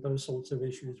distancing, those sorts of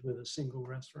issues with a single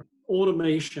restroom.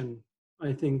 Automation,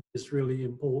 I think, is really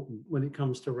important when it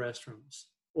comes to restrooms.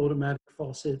 Automatic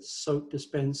faucets, soap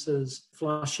dispensers,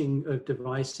 flushing of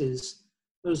devices,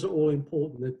 those are all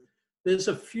important. There's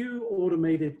a few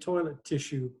automated toilet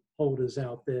tissue holders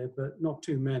out there, but not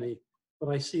too many. But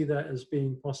I see that as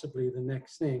being possibly the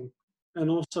next thing. And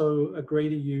also a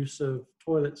greater use of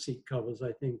toilet seat covers,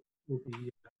 I think, will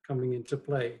be coming into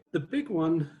play. The big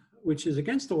one, which is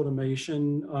against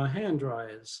automation, are hand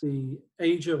dryers. The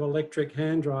age of electric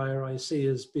hand dryer I see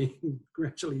as being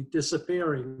gradually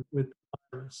disappearing with the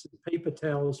virus. Paper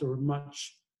towels are a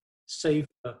much safer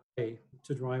way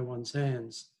to dry one's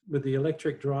hands. With the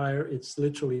electric dryer, it's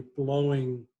literally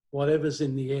blowing whatever's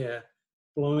in the air,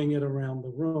 blowing it around the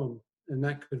room, and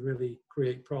that could really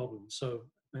create problems. So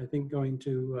I think going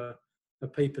to a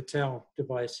paper towel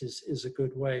device is a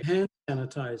good way. Hand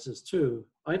sanitizers too.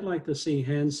 I'd like to see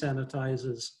hand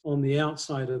sanitizers on the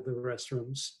outside of the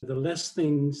restrooms. The less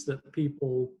things that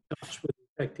people touch with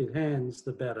disinfected hands,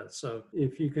 the better. So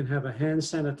if you can have a hand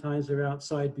sanitizer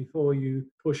outside before you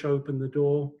push open the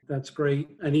door, that's great.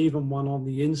 And even one on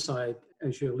the inside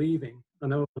as you're leaving. I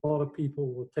know a lot of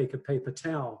people will take a paper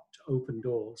towel to open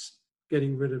doors.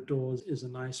 Getting rid of doors is a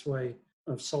nice way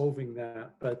of solving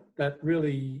that, but that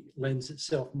really lends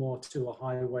itself more to a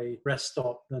highway rest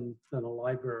stop than a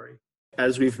library.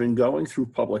 As we've been going through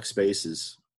public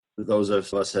spaces, those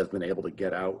of us have been able to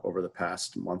get out over the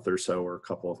past month or so, or a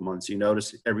couple of months, you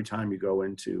notice every time you go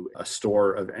into a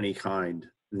store of any kind,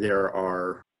 there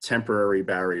are temporary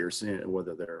barriers,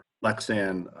 whether they're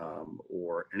Lexan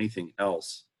or anything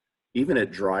else. Even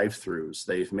at drive-thrus,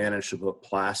 they've managed to put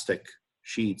plastic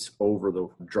sheets over the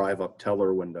drive-up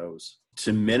teller windows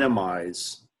to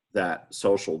minimize that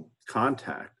social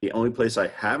contact. The only place I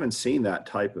haven't seen that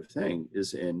type of thing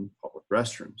is in public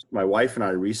restrooms. My wife and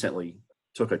I recently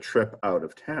took a trip out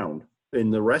of town.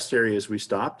 In the rest areas we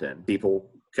stopped in, people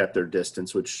kept their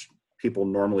distance, which people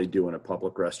normally do in a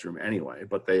public restroom anyway,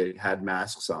 but they had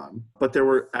masks on. But there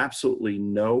were absolutely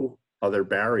no other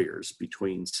barriers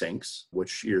between sinks,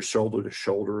 which you're shoulder to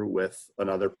shoulder with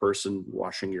another person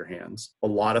washing your hands. A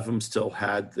lot of them still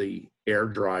had the air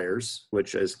dryers,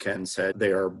 which, as Ken said,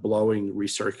 they are blowing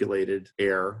recirculated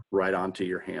air right onto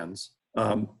your hands.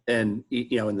 And,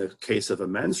 you know, in the case of a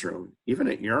men's room, even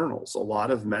at urinals, a lot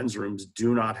of men's rooms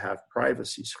do not have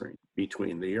privacy screen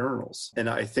between the urinals. And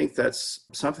I think that's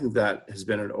something that has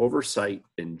been an oversight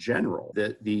in general,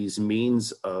 that these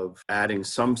means of adding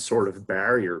some sort of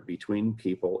barrier between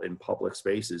people in public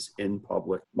spaces, in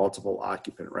public multiple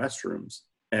occupant restrooms.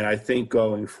 And I think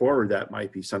going forward, that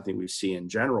might be something we see in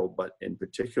general, but in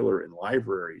particular in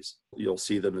libraries, you'll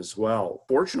see them as well.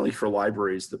 Fortunately for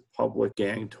libraries, the public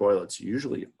gang toilets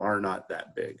usually are not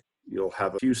that big. You'll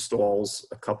have a few stalls,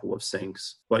 a couple of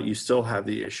sinks, but you still have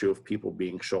the issue of people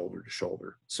being shoulder to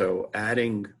shoulder. So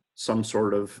adding some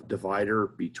sort of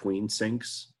divider between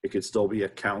sinks, it could still be a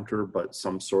counter, but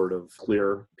some sort of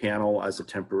clear panel as a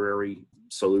temporary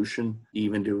solution.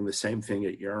 Even doing the same thing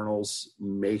at urinals,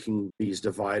 making these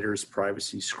dividers,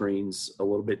 privacy screens a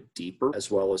little bit deeper as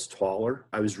well as taller.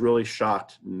 I was really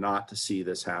shocked not to see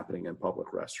this happening in public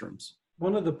restrooms.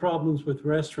 One of the problems with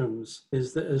restrooms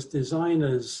is that as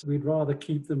designers, we'd rather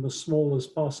keep them as small as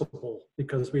possible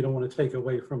because we don't want to take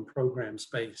away from program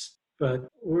space. But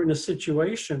we're in a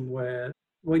situation where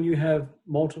when you have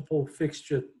multiple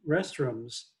fixture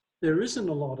restrooms, there isn't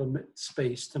a lot of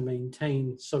space to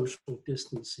maintain social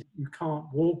distancing. You can't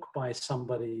walk by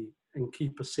somebody and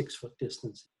keep a 6-foot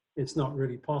distance. It's not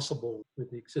really possible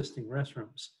with the existing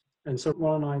restrooms. And so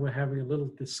Ron and I were having a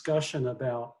little discussion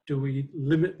about, do we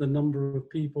limit the number of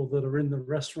people that are in the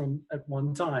restroom at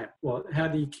one time? Well, how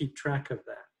do you keep track of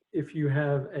that? If you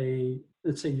have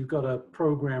let's say you've got a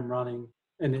program running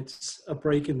and it's a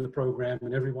break in the program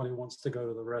and everybody wants to go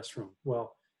to the restroom.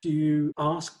 Well, do you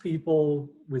ask people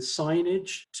with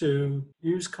signage to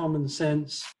use common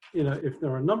sense? You know, if there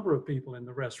are a number of people in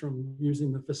the restroom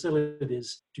using the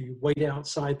facilities, do you wait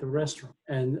outside the restroom?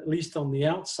 And at least on the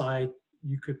outside,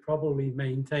 you could probably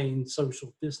maintain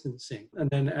social distancing. And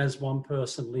then as one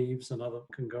person leaves, another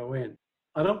can go in.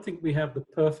 I don't think we have the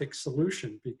perfect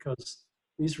solution because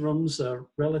these rooms are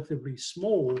relatively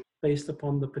small based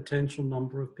upon the potential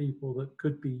number of people that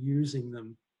could be using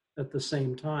them at the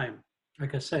same time.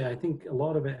 Like I say, I think a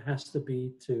lot of it has to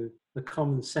be to the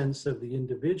common sense of the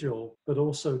individual, but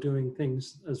also doing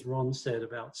things, as Ron said,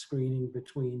 about screening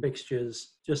between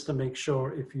fixtures, just to make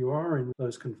sure if you are in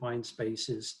those confined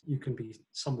spaces, you can be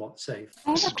somewhat safe.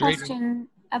 I have a question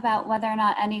about whether or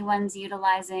not anyone's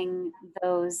utilizing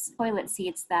those toilet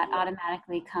seats that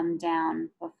automatically come down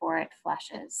before it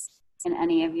flushes in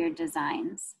any of your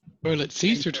designs. Toilet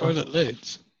seats or toilet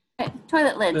lids?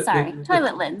 Toilet lids, sorry.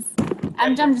 Toilet lids.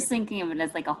 I'm just thinking of it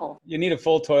as like a whole. You need a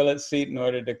full toilet seat in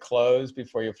order to close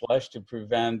before you flush to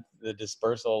prevent the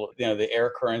dispersal, the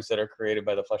air currents that are created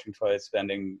by the flushing toilet,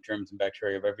 sending germs and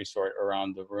bacteria of every sort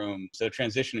around the room. So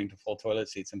transitioning to full toilet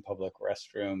seats in public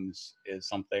restrooms is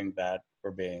something that we're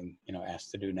being,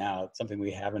 asked to do now. It's something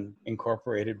we haven't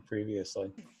incorporated previously.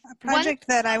 A project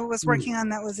that I was working on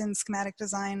that was in schematic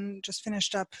design just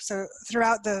finished up. So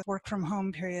throughout the work from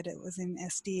home period, it was in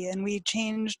SD, and we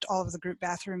changed all of the group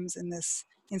bathrooms in this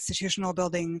institutional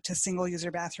building to single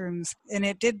user bathrooms. And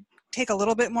it did take a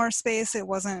little bit more space. It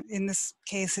wasn't, in this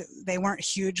case, they weren't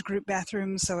huge group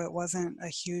bathrooms, so it wasn't a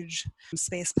huge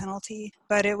space penalty.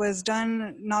 But it was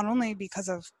done not only because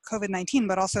of COVID-19,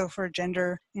 but also for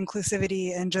gender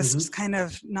inclusivity and just kind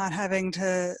of not having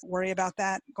to worry about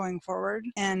that going forward.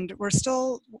 And we're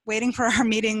still waiting for our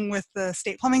meeting with the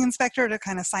state plumbing inspector to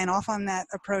kind of sign off on that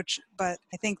approach. But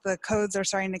I think the codes are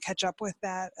starting to catch up with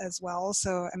that as well.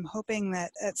 So I'm hoping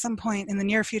that at some point in the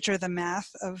near future, the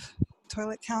math of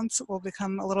toilet counts will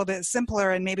become a little bit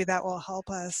simpler, and maybe that will help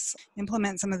us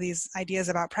implement some of these ideas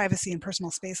about privacy and personal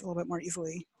space a little bit more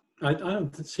easily. I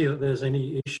don't see that there's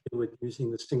any issue with using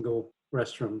the single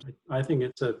restrooms. I think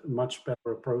it's a much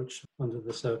better approach under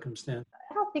the circumstance.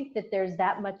 I don't think that there's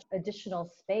that much additional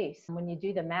space when you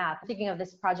do the math. Thinking of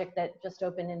this project that just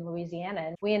opened in Louisiana,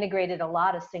 and we integrated a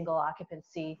lot of single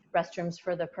occupancy restrooms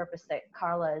for the purpose that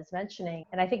Carla is mentioning.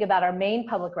 And I think about our main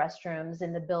public restrooms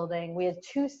in the building. We have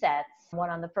 2 sets, one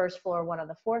on the first floor, one on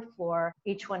the 4th floor.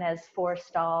 Each one has 4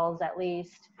 stalls at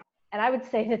least. And I would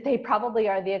say that they probably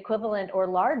are the equivalent or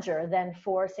larger than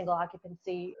 4 single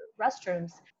occupancy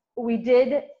restrooms. We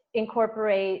did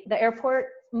incorporate the airport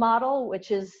model,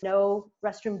 which is no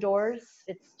restroom doors.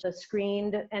 It's a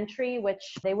screened entry,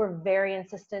 which they were very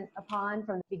insistent upon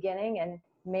from the beginning. And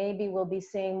maybe we'll be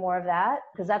seeing more of that,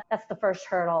 because that's the first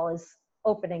hurdle, is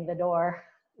opening the door,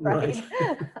 right?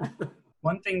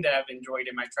 One thing that I've enjoyed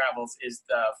in my travels is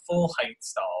the full height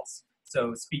stalls.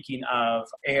 So speaking of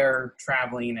air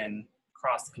traveling and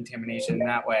cross-contamination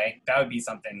that way, that would be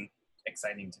something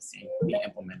exciting to see be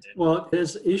implemented. Well,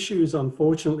 there's issues,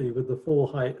 unfortunately, with the full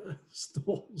height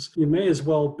stalls. You may as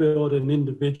well build an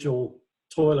individual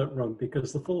toilet room,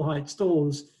 because the full height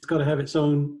stalls, it's got to have its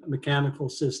own mechanical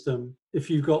system. If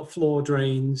you've got floor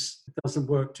drains, it doesn't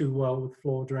work too well with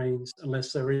floor drains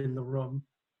unless they're in the room.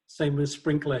 Same with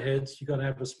sprinkler heads, you've got to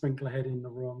have a sprinkler head in the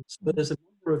room. So there's a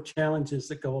number of challenges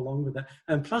that go along with that.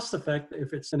 And plus the fact that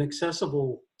if it's an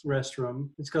accessible restroom,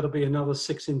 it's got to be another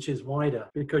 6 inches wider,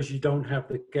 because you don't have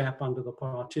the gap under the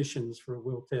partitions for a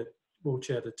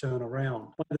wheelchair to turn around.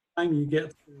 By the time you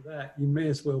get through that, you may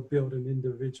as well build an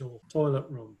individual toilet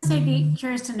room. I'd be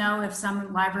curious to know if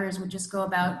some libraries would just go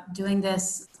about doing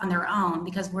this on their own,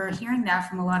 because we're hearing that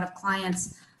from a lot of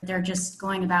clients. They're just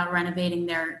going about renovating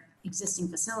their existing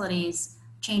facilities,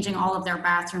 changing all of their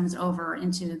bathrooms over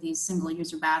into these single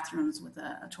user bathrooms with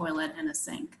a toilet and a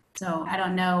sink. So I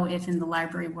don't know if in the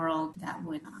library world that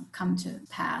would come to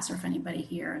pass, or if anybody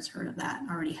here has heard of that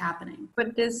already happening.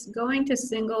 But does going to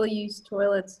single-use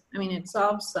toilets, I mean, it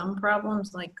solves some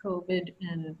problems like COVID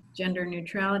and gender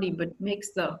neutrality, but makes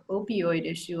the opioid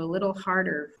issue a little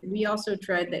harder. We also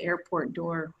tried the airport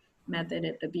door method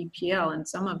at the BPL, and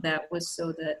some of that was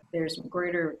so that there's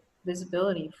greater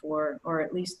visibility for, or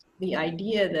at least the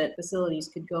idea that facilities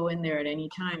could go in there at any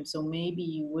time. So maybe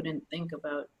you wouldn't think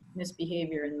about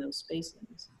misbehavior in those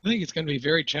spaces. I think it's going to be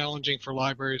very challenging for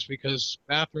libraries, because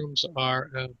bathrooms are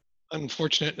an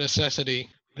unfortunate necessity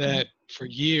that for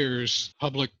years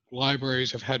public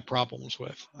libraries have had problems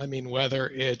with. I mean, whether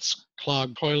it's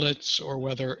clogged toilets, or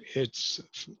whether it's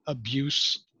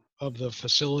abuse of the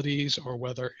facilities, or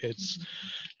whether it's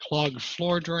clogged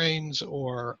floor drains,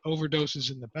 or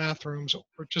overdoses in the bathrooms,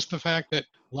 or just the fact that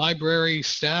library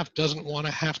staff doesn't want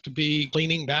to have to be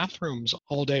cleaning bathrooms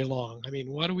all day long. I mean,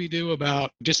 what do we do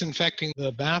about disinfecting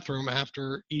the bathroom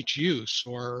after each use,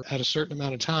 or at a certain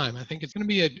amount of time? I think it's going to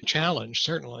be a challenge,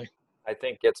 certainly. I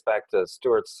think it gets back to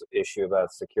Stuart's issue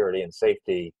about security and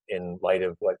safety in light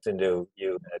of what Sindhu,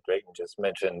 you and Drayton just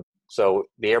mentioned. So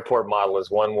the airport model is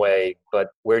one way, but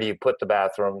where do you put the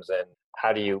bathrooms, and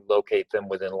how do you locate them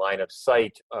within line of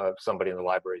sight of somebody in the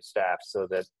library staff, so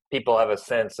that people have a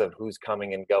sense of who's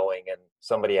coming and going, and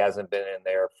somebody hasn't been in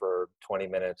there for 20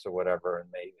 minutes or whatever and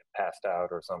may have passed out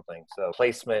or something. So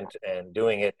placement and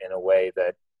doing it in a way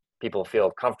that people feel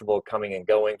comfortable coming and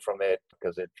going from it,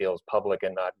 because it feels public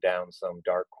and not down some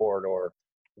dark corridor.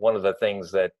 One of the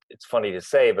things that, it's funny to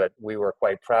say, but we were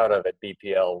quite proud of at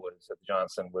BPL was at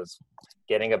Johnson, was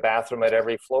getting a bathroom at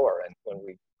every floor. And when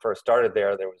we first started there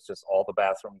was just all the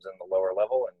bathrooms in the lower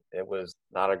level, and it was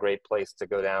not a great place to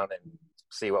go down and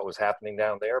see what was happening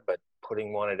down there, but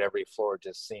putting one at every floor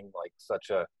just seemed like such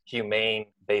a humane,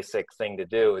 basic thing to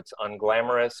do. It's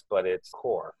unglamorous, but it's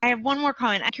core. I have one more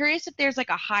comment. I'm curious if there's like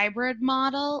a hybrid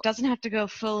model. It doesn't have to go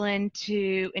full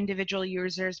into individual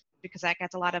users, because that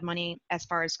gets a lot of money as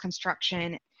far as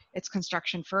construction. its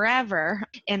construction forever,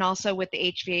 and also with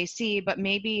the HVAC. But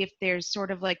maybe if there's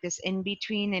sort of like this in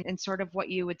between and sort of what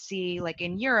you would see like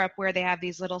in Europe, where they have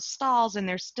these little stalls and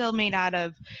they're still made out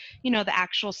of, the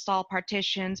actual stall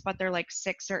partitions, but they're like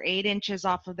 6 or 8 inches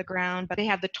off of the ground. But they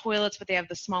have the toilets, but they have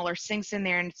the smaller sinks in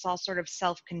there, and it's all sort of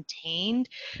self-contained.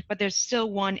 But there's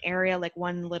still one area, like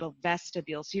one little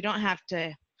vestibule, so you don't have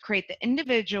to create the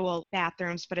individual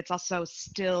bathrooms, but it's also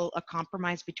still a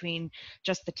compromise between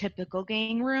just the typical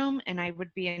gang room. And I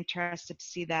would be interested to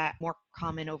see that more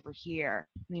common over here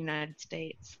in the United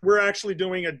States. We're actually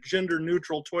doing a gender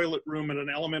neutral toilet room at an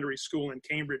elementary school in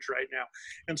Cambridge right now.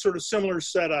 And sort of similar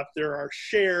setup, there are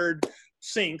shared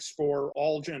sinks for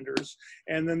all genders,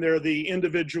 and then there are the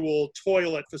individual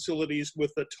toilet facilities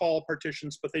with the tall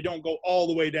partitions, but they don't go all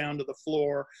the way down to the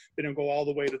floor, they don't go all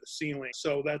the way to the ceiling.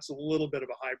 So that's a little bit of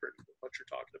a hybrid of what you're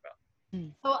talking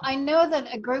about. So I know that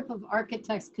a group of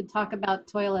architects could talk about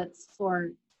toilets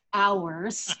for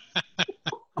hours.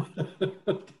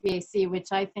 HVAC,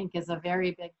 which I think is a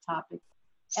very big topic.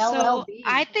 So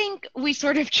I think we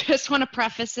sort of just want to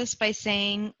preface this by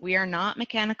saying we are not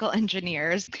mechanical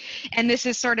engineers. And this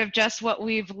is sort of just what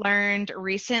we've learned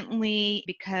recently,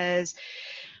 because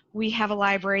we have a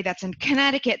library that's in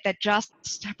Connecticut that just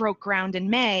broke ground in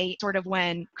May, sort of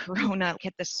when Corona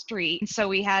hit the street. And so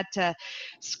we had to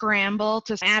scramble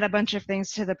to add a bunch of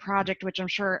things to the project, which I'm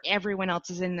sure everyone else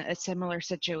is in a similar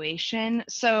situation.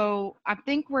 So I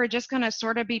think we're just going to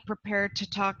sort of be prepared to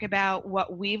talk about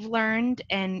what we've learned.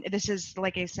 And this is,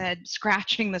 like I said,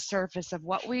 scratching the surface of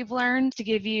what we've learned. To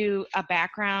give you a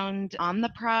background on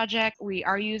the project, we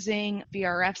are using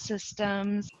VRF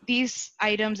systems. These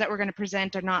items that we're going to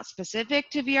present are not specific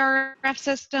to VRF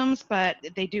systems, but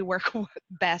they do work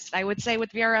best, I would say,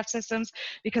 with VRF systems,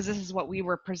 because this is what we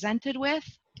were presented with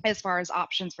as far as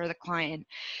options for the client.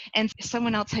 And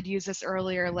someone else had used this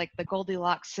earlier, like the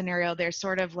Goldilocks scenario. There's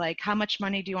sort of like, how much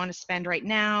money do you want to spend right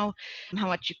now? How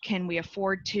much can we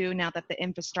afford to now that the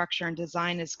infrastructure and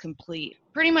design is complete?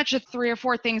 Pretty much the 3 or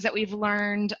 4 things that we've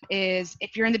learned is,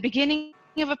 if you're in the beginning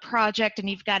of a project and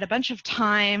you've got a bunch of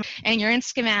time and you're in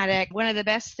schematic, one of the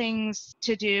best things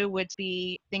to do would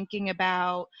be thinking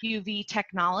about UV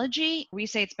technology. We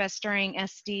say it's best during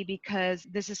SD because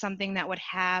this is something that would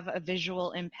have a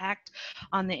visual impact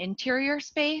on the interior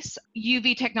space.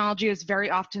 UV technology is very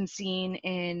often seen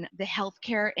in the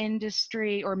healthcare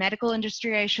industry, or medical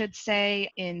industry, I should say,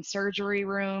 in surgery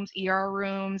rooms, ER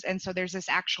rooms. And so there's this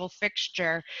actual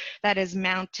fixture that is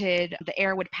mounted, the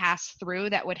air would pass through,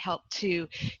 that would help to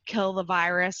kill the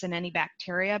virus and any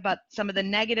bacteria. But some of the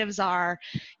negatives are,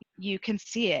 you can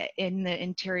see it in the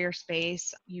interior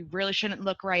space. You really shouldn't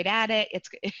look right at it.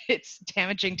 It's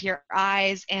damaging to your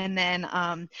eyes. And then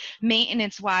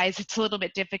maintenance wise, it's a little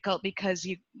bit difficult because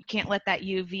you can't let that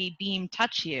UV beam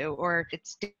touch you, or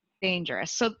it's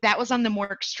dangerous. So that was on the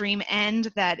more extreme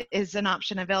end. That is an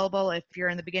option available if you're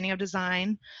in the beginning of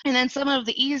design. And then some of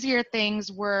the easier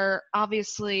things were,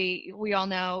 obviously, we all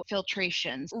know,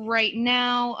 filtrations. Right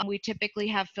now, we typically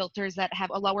have filters that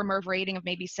have a lower MERV rating of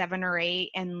maybe 7 or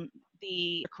 8, and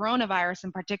the coronavirus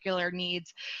in particular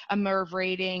needs a MERV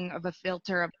rating of a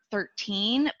filter of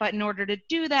 13. But in order to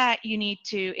do that, you need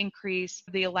to increase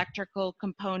the electrical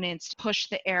components to push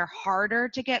the air harder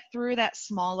to get through that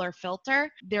smaller filter.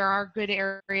 There are good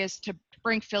areas to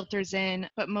bring filters in,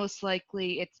 but most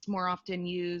likely it's more often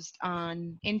used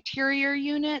on interior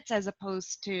units as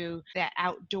opposed to the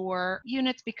outdoor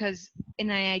units, because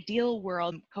in an ideal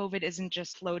world, COVID isn't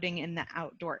just floating in the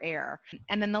outdoor air.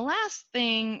 And then the last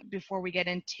thing before we get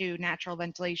into natural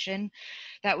ventilation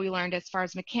that we learned as far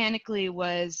as mechanically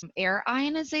was air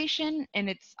ionization, and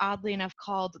it's oddly enough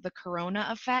called the corona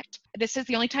effect. This is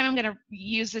the only time I'm going to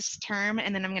use this term,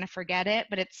 and then I'm going to forget it,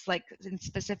 but it's like in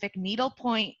specific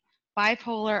needlepoint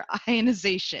bipolar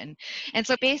ionization. And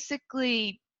so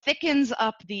basically thickens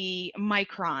up the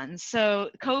microns. So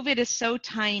COVID is so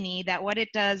tiny that what it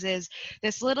does is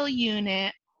this little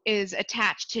unit is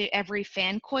attached to every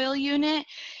fan coil unit,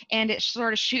 and it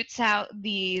sort of shoots out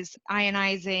these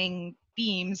ionizing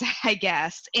beams, I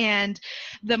guess, and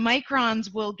the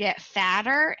microns will get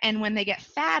fatter, and when they get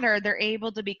fatter, they're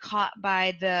able to be caught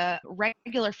by the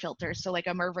regular filters, so like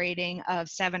a MERV rating of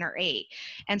 7 or 8.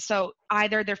 And so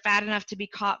either they're fat enough to be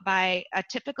caught by a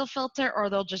typical filter, or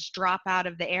they'll just drop out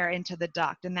of the air into the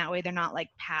duct, and that way they're not like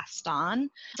passed on.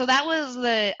 So that was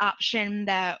the option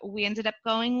that we ended up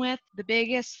going with. The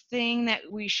biggest thing that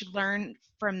we should learn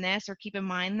from this, or keep in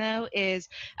mind though, is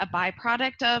a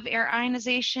byproduct of air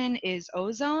ionization is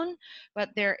ozone, but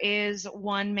there is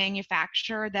one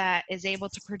manufacturer that is able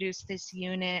to produce this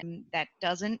unit that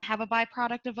doesn't have a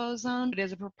byproduct of ozone. It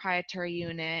is a proprietary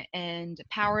unit, and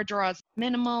power draw is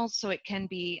minimal, so it can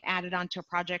be added onto a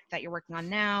project that you're working on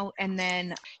now, and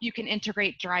then you can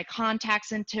integrate dry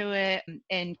contacts into it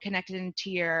and connect it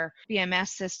into your BMS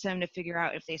system to figure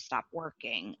out if they stop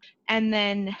working. And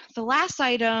then the last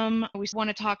item we want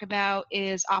to talk about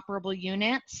is operable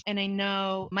units. And I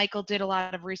know Michael did a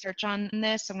lot of research on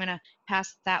this, so I'm going to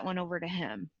pass that one over to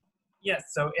him. Yes,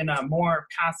 so in a more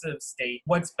passive state,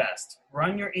 what's best?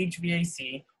 Run your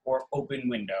HVAC or open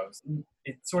windows?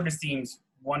 It sort of seems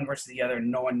one versus the other,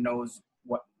 no one knows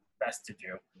what best to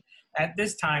do. At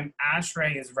this time,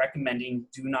 ASHRAE is recommending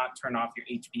do not turn off your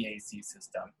HVAC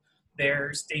system.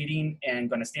 They're stating and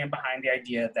going to stand behind the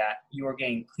idea that you are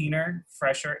getting cleaner,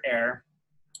 fresher air,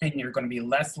 and you're going to be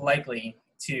less likely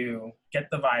to get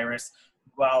the virus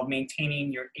while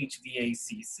maintaining your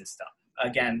HVAC system.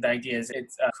 Again, the idea is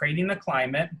it's creating a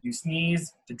climate. You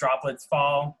sneeze, the droplets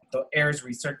fall, the air is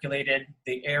recirculated,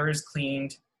 the air is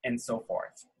cleaned, and so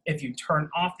forth. If you turn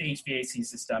off the HVAC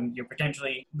system, you're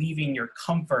potentially leaving your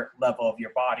comfort level of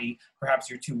your body. Perhaps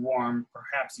you're too warm,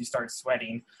 perhaps you start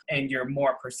sweating, and you're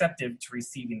more perceptive to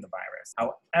receiving the virus.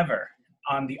 However,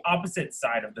 on the opposite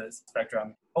side of the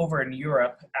spectrum, over in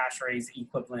Europe, ASHRAE's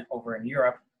equivalent over in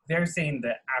Europe, they're saying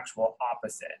the actual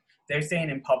opposite. They're saying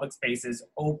in public spaces,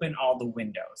 open all the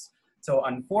windows. So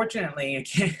unfortunately,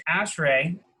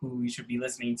 ASHRAE, who we should be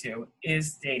listening to,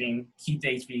 is stating keep the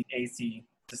HVAC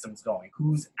systems going.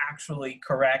 Who's actually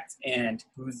correct and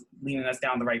who's leading us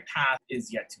down the right path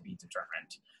is yet to be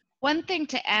determined. One thing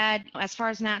to add as far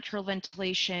as natural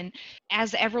ventilation,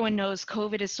 as everyone knows,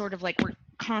 COVID is sort of like we're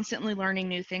constantly learning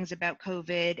new things about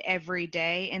COVID every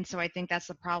day. And so I think that's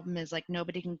the problem, is like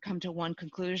nobody can come to one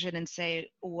conclusion and say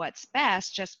what's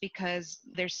best, just because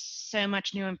there's so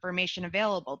much new information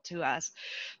available to us.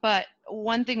 But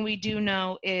one thing we do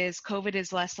know is COVID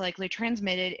is less likely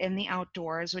transmitted in the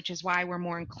outdoors, which is why we're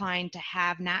more inclined to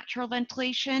have natural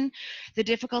ventilation. The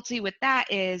difficulty with that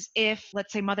is if,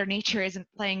 let's say, Mother Nature isn't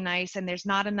playing nice and there's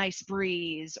not a nice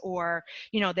breeze, or,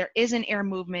 you know, there isn't air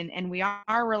movement and we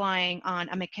are relying on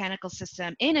a mechanical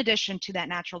system in addition to that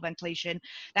natural ventilation,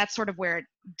 that's sort of where it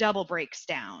double breaks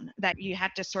down, that you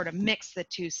have to sort of mix the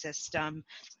two systems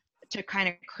to kind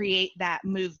of create that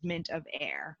movement of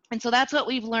air. And so that's what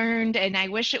we've learned, and I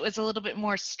wish it was a little bit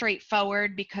more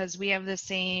straightforward because we have the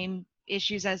same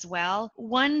issues as well.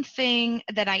 One thing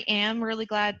that I am really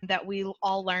glad that we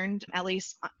all learned, at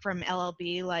least from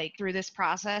LLB, like through this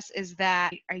process, is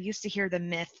that I used to hear the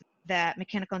myth that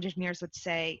mechanical engineers would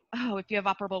say, oh, if you have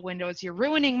operable windows, you're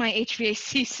ruining my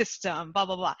HVAC system, blah,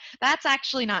 blah, blah. That's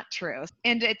actually not true.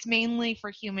 And it's mainly for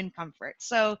human comfort.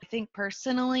 So I think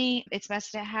personally, it's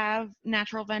best to have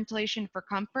natural ventilation for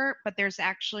comfort, but there's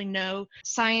actually no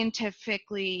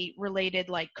scientifically related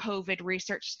like COVID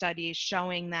research studies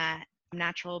showing that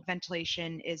natural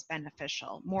ventilation is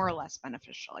beneficial, more or less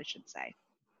beneficial, I should say.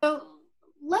 So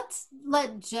let's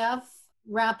let Jeff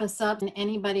wrap us up, and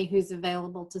anybody who's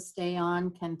available to stay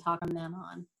on can talk from then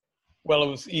on. Well, it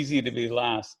was easy to be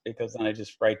last because then I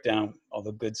just write down all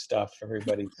the good stuff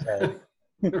everybody said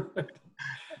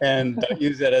and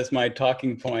use that as my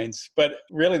talking points. But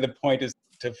really the point is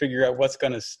to figure out what's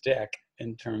going to stick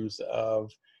in terms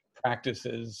of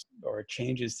practices or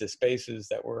changes to spaces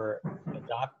that we're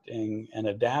adopting and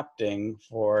adapting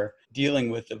for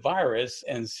dealing with the virus,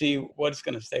 and see what's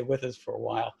going to stay with us for a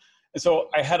while. And so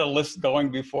I had a list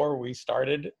going before we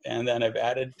started, and then I've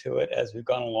added to it as we've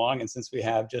gone along. And since we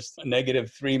have just a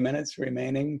 -3 minutes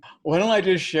remaining, why don't I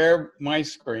just share my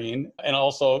screen and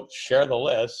also share the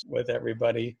list with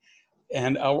everybody,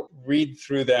 and I'll read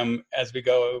through them as we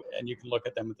go, and you can look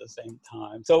at them at the same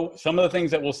time. So some of the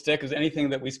things that will stick is anything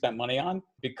that we spent money on,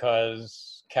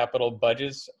 because capital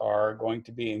budgets are going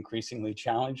to be increasingly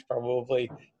challenged probably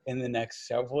in the next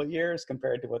several years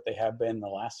compared to what they have been the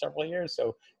last several years.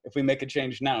 So if we make a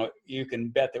change now, you can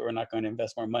bet that we're not going to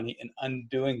invest more money in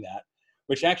undoing that,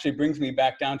 which actually brings me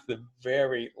back down to the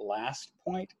very last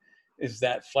point, is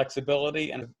that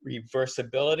flexibility and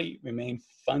reversibility remain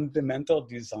fundamental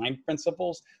design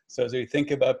principles. So as we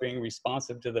think about being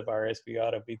responsive to the virus, we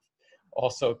ought to be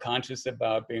also conscious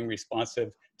about being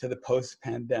responsive to the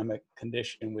post-pandemic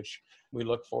condition, which we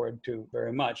look forward to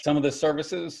very much. Some of the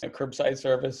services, curbside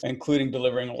service, including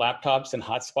delivering laptops and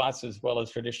hotspots as well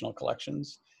as traditional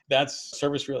collections. That's a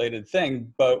service-related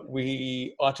thing, but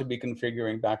we ought to be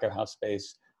configuring back-of-house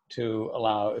space to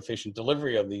allow efficient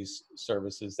delivery of these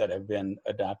services that have been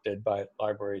adopted by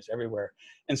libraries everywhere.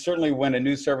 And certainly when a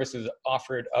new service is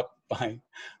offered up by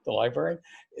the library,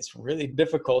 it's really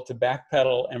difficult to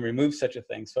backpedal and remove such a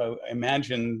thing. So I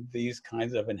imagine these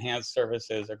kinds of enhanced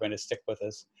services are going to stick with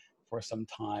us for some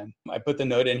time. I put the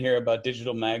note in here about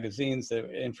digital magazines, the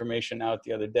information out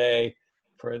the other day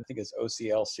for, I think it's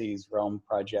OCLC's Realm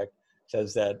project,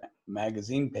 says that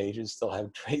magazine pages still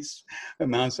have trace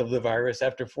amounts of the virus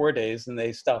after 4 days, and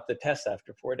they stop the test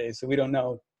after 4 days. So we don't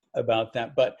know about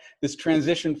that. But this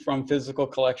transition from physical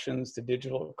collections to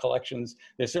digital collections,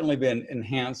 there's certainly been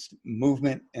enhanced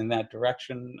movement in that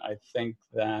direction. I think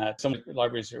that some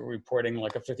libraries are reporting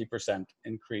like a 50%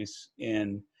 increase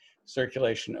in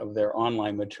circulation of their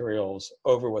online materials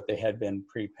over what they had been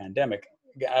pre-pandemic.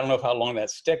 I don't know how long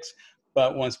that sticks,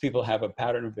 but once people have a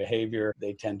pattern of behavior,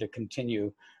 they tend to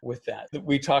continue with that.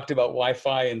 We talked about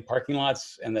Wi-Fi in parking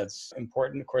lots, and that's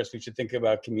important. Of course, we should think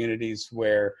about communities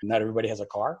where not everybody has a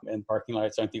car, and parking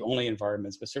lots aren't the only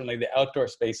environments, but certainly the outdoor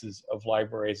spaces of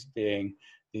libraries being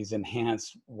these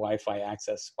enhanced Wi-Fi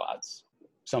access spots.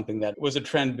 Something that was a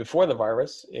trend before the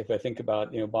virus. If I think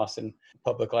about, Boston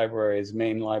Public Library's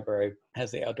main library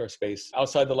has the outdoor space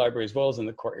outside the library as well as in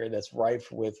the courtyard that's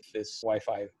rife with this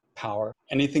Wi-Fi power.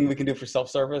 Anything we can do for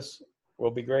self-service will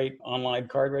be great. Online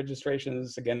card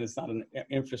registrations, again, it's not an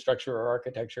infrastructure or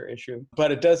architecture issue,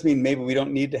 but it does mean maybe we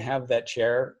don't need to have that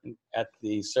chair at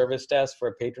the service desk for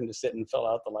a patron to sit and fill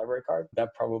out the library card.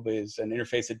 That probably is an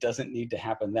interface that doesn't need to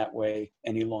happen that way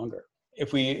any longer.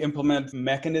 If we implement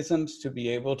mechanisms to be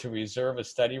able to reserve a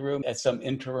study room at some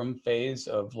interim phase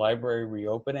of library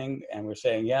reopening, and we're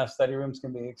saying, yeah, study rooms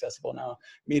can be accessible now,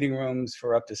 meeting rooms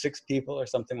for up to 6 people or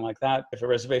something like that. If a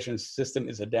reservation system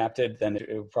is adapted, then it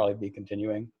will probably be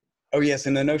continuing. Oh yes,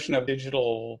 and the notion of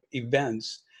digital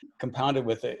events compounded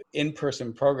with an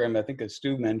in-person program, I think as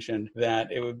Stu mentioned,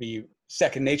 that it would be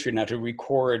second nature now to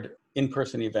record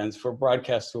in-person events for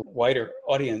broadcast to a wider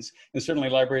audience. And certainly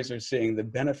libraries are seeing the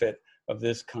benefit of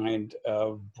this kind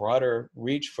of broader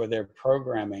reach for their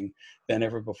programming than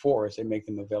ever before as they make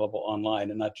them available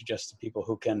online, and not just to people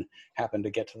who can happen to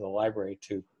get to the library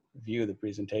to view the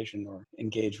presentation or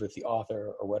engage with the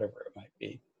author or whatever it might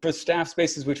be. For staff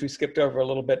spaces, which we skipped over a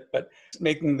little bit, but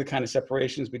making the kind of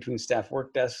separations between staff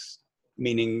work desks,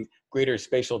 meaning greater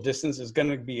spatial distance, is going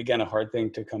to be, again, a hard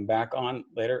thing to come back on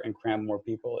later and cram more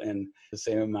people in the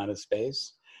same amount of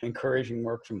space. Encouraging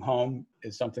work from home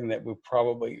is something that we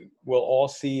probably will all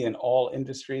see in all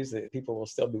industries, that people will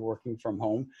still be working from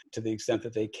home to the extent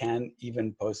that they can,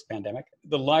 even post-pandemic.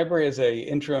 The library is an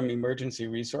interim emergency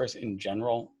resource in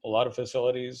general. A lot of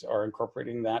facilities are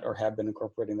incorporating that or have been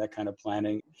incorporating that kind of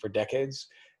planning for decades.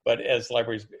 But as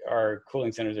libraries are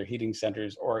cooling centers or heating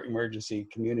centers or emergency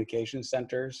communication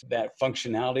centers, that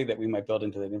functionality that we might build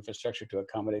into that infrastructure to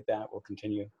accommodate that will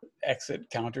continue. Exit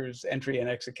counters, entry and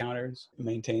exit counters,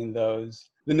 maintain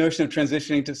those. The notion of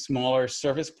transitioning to smaller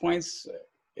service points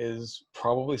is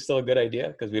probably still a good idea,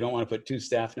 because we don't want to put 2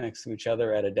 staff next to each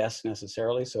other at a desk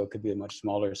necessarily, so it could be a much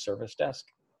smaller service desk.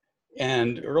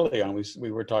 And early on,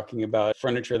 we were talking about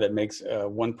furniture that makes a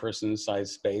one-person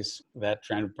size space, that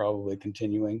trend probably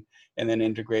continuing, and then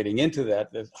integrating into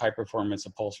that the high-performance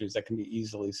upholsteries that can be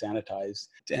easily sanitized,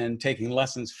 and taking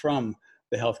lessons from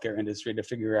the healthcare industry to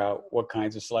figure out what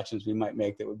kinds of selections we might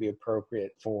make that would be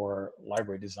appropriate for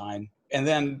library design. And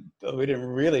then, we didn't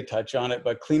really touch on it,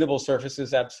 but cleanable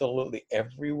surfaces absolutely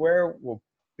everywhere will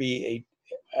be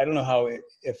I don't know how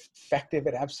effective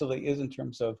it absolutely is in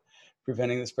terms of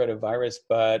preventing the spread of virus,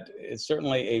 but it's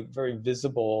certainly a very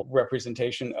visible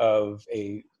representation of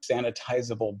a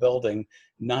sanitizable building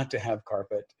not to have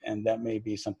carpet. And that may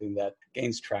be something that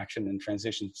gains traction and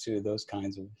transitions to those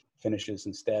kinds of finishes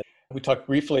instead. We talked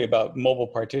briefly about mobile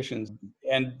partitions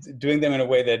and doing them in a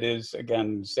way that is,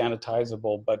 again,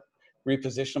 sanitizable, but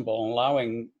repositionable, and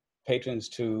allowing patrons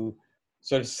to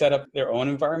sort of set up their own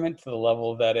environment to the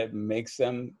level that it makes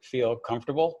them feel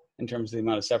comfortable in terms of the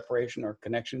amount of separation or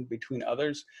connection between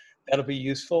others. That'll be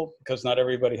useful, because not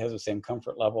everybody has the same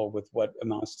comfort level with what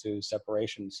amounts to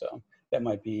separation. So that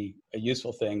might be a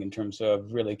useful thing in terms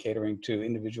of really catering to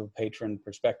individual patron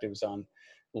perspectives on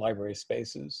library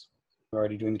spaces. We're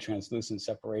already doing the translucent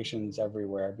separations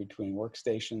everywhere between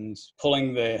workstations,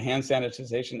 pulling the hand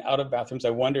sanitization out of bathrooms.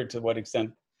 I wonder to what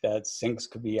extent that sinks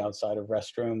could be outside of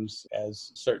restrooms,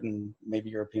 as certain maybe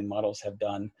European models have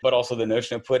done, but also the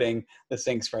notion of putting the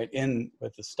sinks right in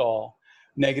with the stall.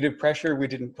 Negative pressure, we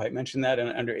didn't quite mention that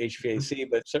under HVAC,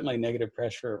 but certainly negative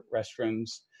pressure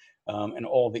restrooms and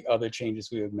all the other changes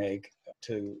we would make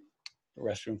to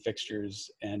restroom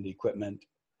fixtures and equipment.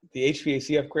 The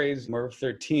HVAC upgrades, MERV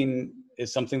 13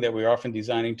 is something that we're often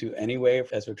designing to anyway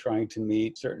as we're trying to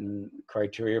meet certain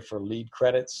criteria for LEED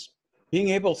credits. Being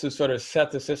able to sort of set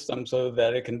the system so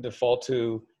that it can default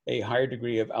to a higher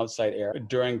degree of outside air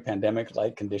during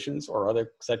pandemic-like conditions or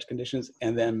other such conditions,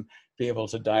 and then be able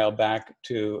to dial back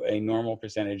to a normal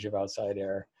percentage of outside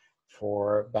air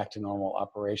for back to normal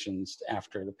operations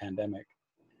after the pandemic.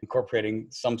 Incorporating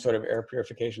some sort of air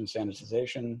purification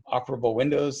sanitization, operable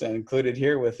windows, and included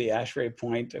here with the ASHRAE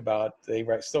point about they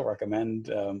still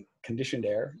recommend conditioned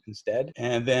air instead,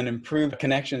 and then improved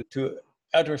connection to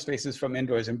outdoor spaces from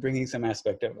indoors and bringing some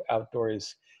aspect of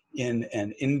outdoors in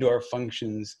and indoor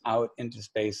functions out into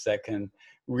space that can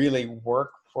really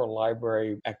work for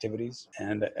library activities.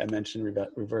 And I mentioned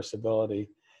reversibility.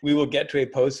 We will get to a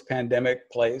post-pandemic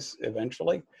place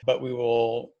eventually, but we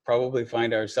will probably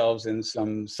find ourselves in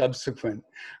some subsequent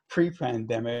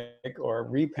pre-pandemic or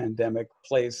re-pandemic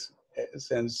place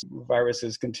since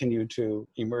viruses continue to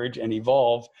emerge and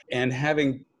evolve. And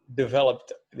having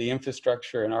developed the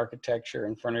infrastructure and architecture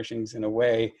and furnishings in a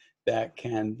way that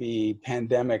can be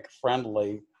pandemic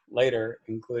friendly later,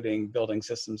 including building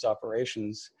systems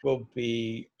operations, will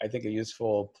be, I think, a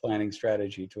useful planning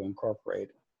strategy to incorporate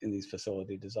in these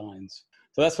facility designs.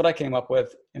 So that's what I came up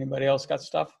with. Anybody else got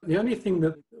stuff? The only thing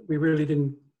that we really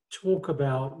didn't talk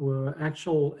about were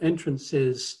actual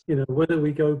entrances, whether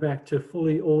we go back to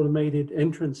fully automated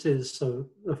entrances, so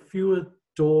the fewer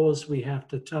doors we have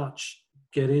to touch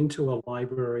get into a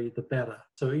library, the better.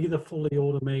 So either fully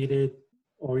automated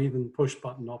or even push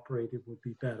button operated would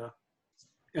be better.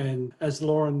 And as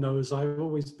Lauren knows, I've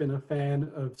always been a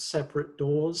fan of separate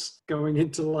doors going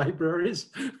into libraries.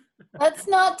 Let's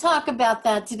not talk about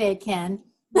that today, Ken.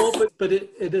 Well, but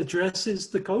it addresses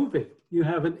the COVID. You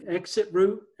have an exit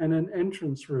route and an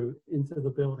entrance route into the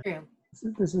building.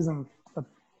 True. This isn't a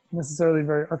necessarily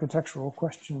very architectural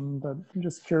question, but I'm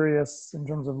just curious in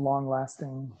terms of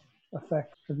long-lasting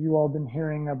effect. Have you all been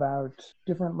hearing about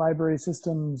different library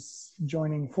systems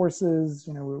joining forces?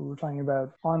 We're talking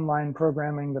about online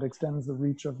programming that extends the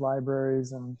reach of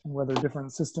libraries and whether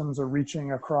different systems are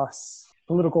reaching across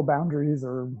political boundaries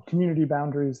or community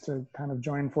boundaries to kind of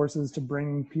join forces to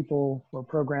bring people or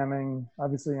programming.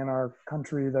 Obviously, in our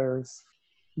country, there's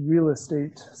real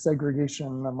estate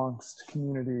segregation amongst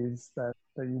communities that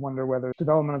you wonder whether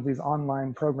development of these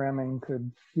online programming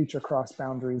could reach across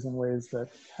boundaries in ways that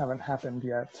haven't happened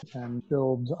yet and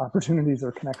build opportunities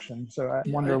or connections. So I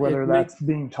wonder whether that's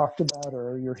being talked about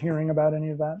or you're hearing about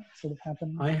any of that sort of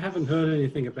happening. I haven't heard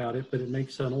anything about it, but it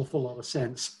makes an awful lot of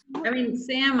sense. I mean,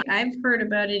 Sam, I've heard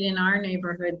about it in our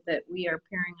neighborhood that we are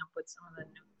pairing up with some of the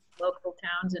new local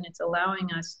towns, and it's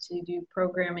allowing us to do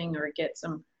programming or get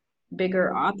some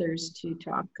bigger authors to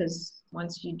talk, because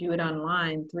once you do it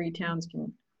online, 3 towns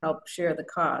can help share the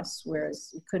costs, whereas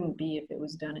it couldn't be if it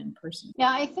was done in person.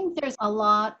 Yeah, I think there's a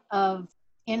lot of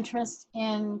interest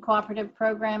in cooperative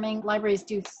programming. Libraries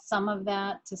do some of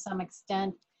that to some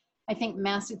extent. I think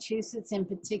Massachusetts in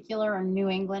particular, or New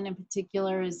England in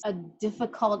particular, is a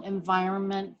difficult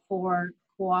environment for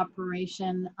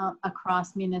cooperation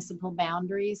across municipal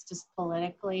boundaries, just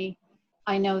politically.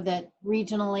 I know that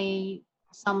regionally,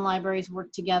 some libraries work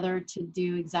together to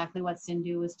do exactly what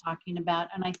Sindhu was talking about.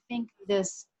 And I think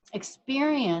this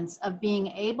experience of being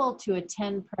able to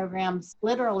attend programs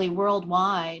literally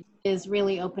worldwide is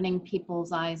really opening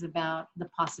people's eyes about the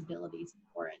possibilities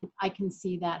for it. I can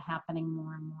see that happening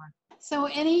more and more. So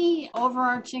any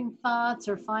overarching thoughts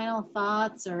or final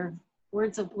thoughts or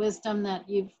words of wisdom that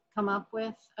you've come up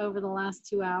with over the last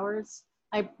 2 hours?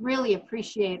 I really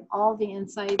appreciate all the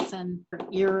insights and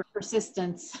your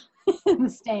persistence in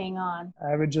staying on.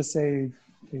 I would just say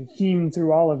the theme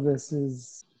through all of this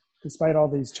is, despite all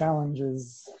these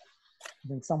challenges, I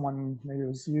think someone, maybe it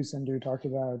was you, Sindhu, talked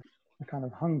about a kind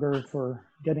of hunger for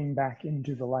getting back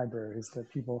into the libraries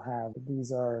that people have.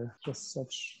 These are just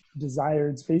such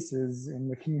desired spaces in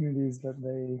the communities that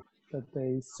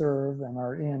they serve and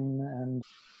are in, and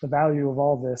the value of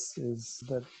all this is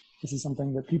that this is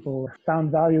something that people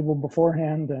found valuable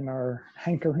beforehand and are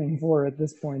hankering for at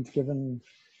this point, given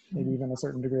maybe even a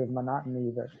certain degree of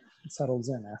monotony that settles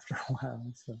in after a while.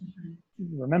 So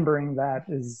remembering that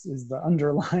is the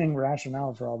underlying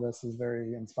rationale for all this is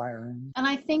very inspiring. And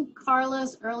I think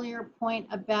Carla's earlier point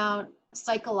about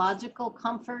psychological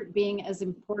comfort being as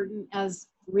important as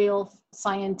real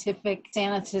scientific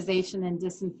sanitization and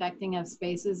disinfecting of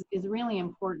spaces is really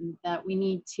important, that we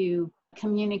need to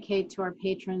communicate to our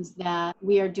patrons that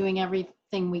we are doing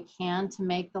everything we can to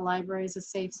make the libraries a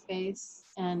safe space.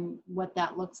 And what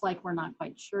that looks like, we're not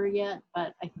quite sure yet,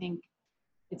 but I think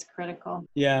it's critical.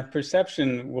 Yeah,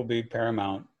 perception will be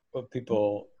paramount. What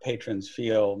patrons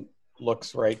feel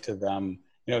looks right to them.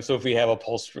 So if we have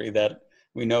upholstery that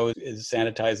we know is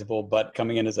sanitizable, but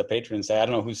coming in as a patron say, I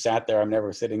don't know who sat there, I'm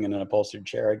never sitting in an upholstered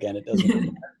chair again, it doesn't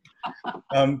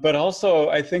matter. But also,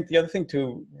 I think the other thing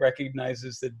to recognize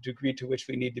is the degree to which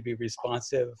we need to be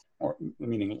responsive, or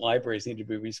meaning libraries need to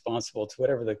be responsible to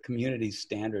whatever the community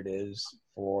standard is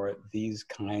for these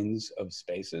kinds of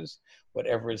spaces.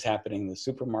 Whatever is happening in the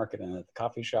supermarket and at the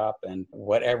coffee shop, and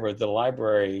whatever, the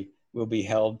library will be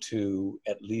held to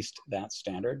at least that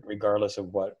standard, regardless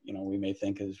of what we may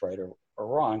think is right or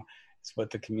wrong. It's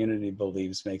what the community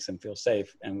believes makes them feel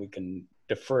safe, and we can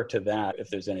defer to that if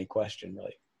there's any question,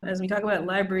 really. As we talk about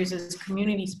libraries as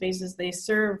community spaces, they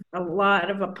serve a lot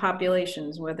of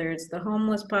populations, whether it's the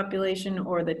homeless population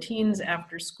or the teens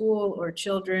after school or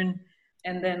children,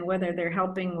 and then whether they're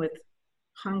helping with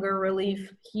hunger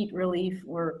relief, heat relief,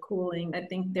 or cooling. I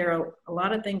think there are a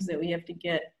lot of things that we have to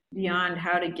get beyond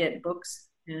how to get books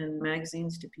and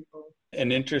magazines to people.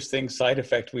 An interesting side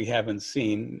effect we haven't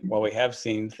seen, well, we have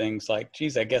seen things like,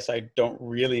 geez, I guess I don't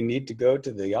really need to go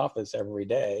to the office every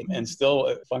day and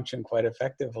still function quite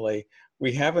effectively.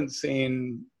 We haven't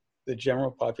seen the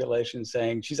general population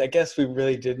saying, geez, I guess we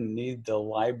really didn't need the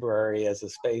library as a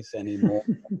space anymore.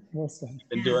 Well said. We've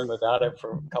been doing without it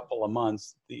for a couple of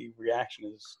months. The reaction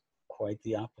is quite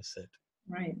the opposite.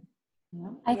 Right.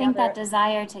 I think that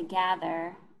desire to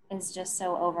gather is just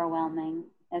so overwhelming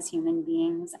as human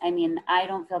beings. I mean, I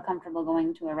don't feel comfortable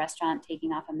going to a restaurant,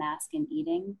 taking off a mask and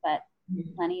eating, but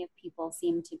plenty of people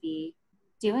seem to be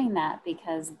doing that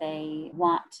because they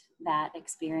want that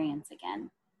experience again.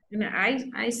 And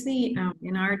I see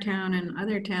in our town and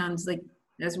other towns, like,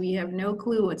 as we have no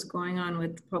clue what's going on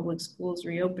with public schools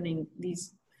reopening,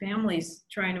 these families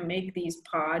trying to make these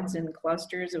pods and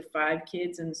clusters of 5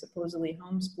 kids and supposedly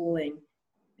homeschooling.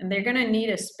 And they're going to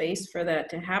need a space for that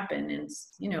to happen. And,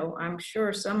 I'm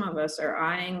sure some of us are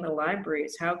eyeing the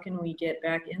libraries. How can we get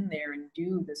back in there and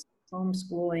do this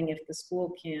homeschooling if the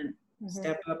school can't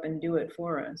step up and do it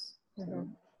for us? So.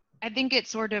 I think it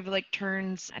sort of like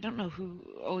turns, I don't know who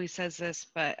always says this,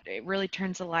 but it really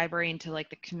turns the library into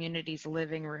like the community's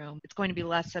living room. It's going to be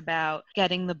less about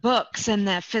getting the books and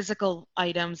the physical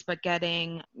items, but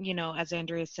getting, as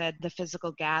Andrea said, the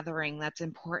physical gathering that's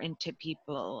important to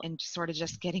people, and sort of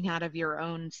just getting out of your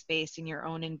own space and your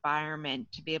own environment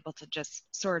to be able to just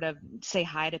sort of say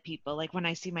hi to people. Like when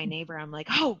I see my neighbor, I'm like,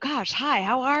 oh gosh, hi,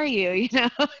 how are you?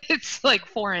 It's like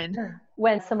foreign.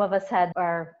 When some of us had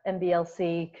our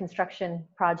MBLC construction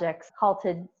projects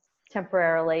halted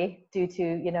temporarily due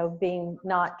to, being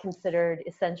not considered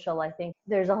essential, I think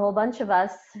there's a whole bunch of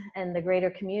us and the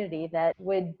greater community that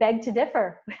would beg to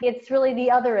differ. It's really the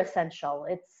other essential.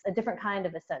 It's a different kind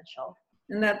of essential.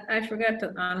 And that I forgot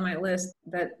to on my list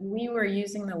that we were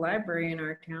using the library in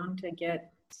our town to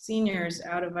get seniors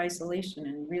out of isolation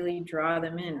and really draw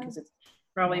them in, because it's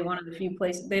probably one of the few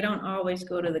places. They don't always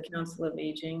go to the Council of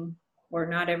Aging, or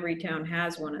not every town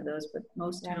has one of those, but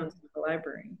most towns have a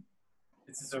library.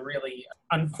 This is a really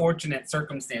unfortunate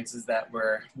circumstances that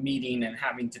we're meeting and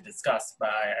having to discuss, but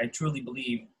I truly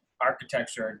believe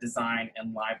architecture, design,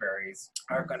 and libraries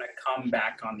are going to come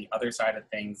back on the other side of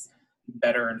things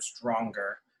better and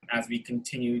stronger as we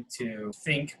continue to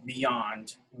think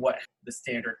beyond what the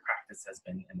standard practice has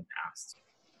been in the past.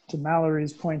 To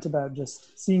Mallory's point about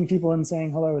just seeing people and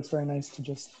saying hello, it's very nice to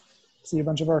just see a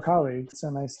bunch of our colleagues. So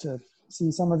nice to see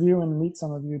some of you and meet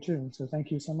some of you too. So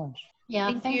thank you so much.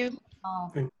 Yeah, thank you.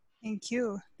 Thank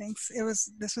you. Thanks.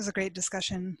 This was a great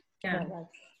discussion. Yeah.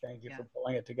 Thank you for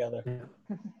pulling it together.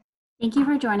 Thank you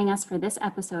for joining us for this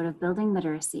episode of Building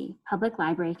Literacy, Public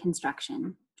Library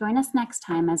Construction. Join us next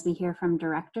time as we hear from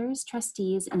directors,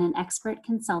 trustees, and an expert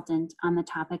consultant on the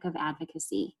topic of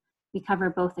advocacy. We cover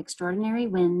both extraordinary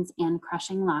wins and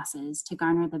crushing losses to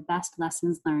garner the best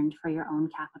lessons learned for your own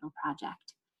capital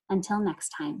project. Until next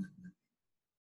time.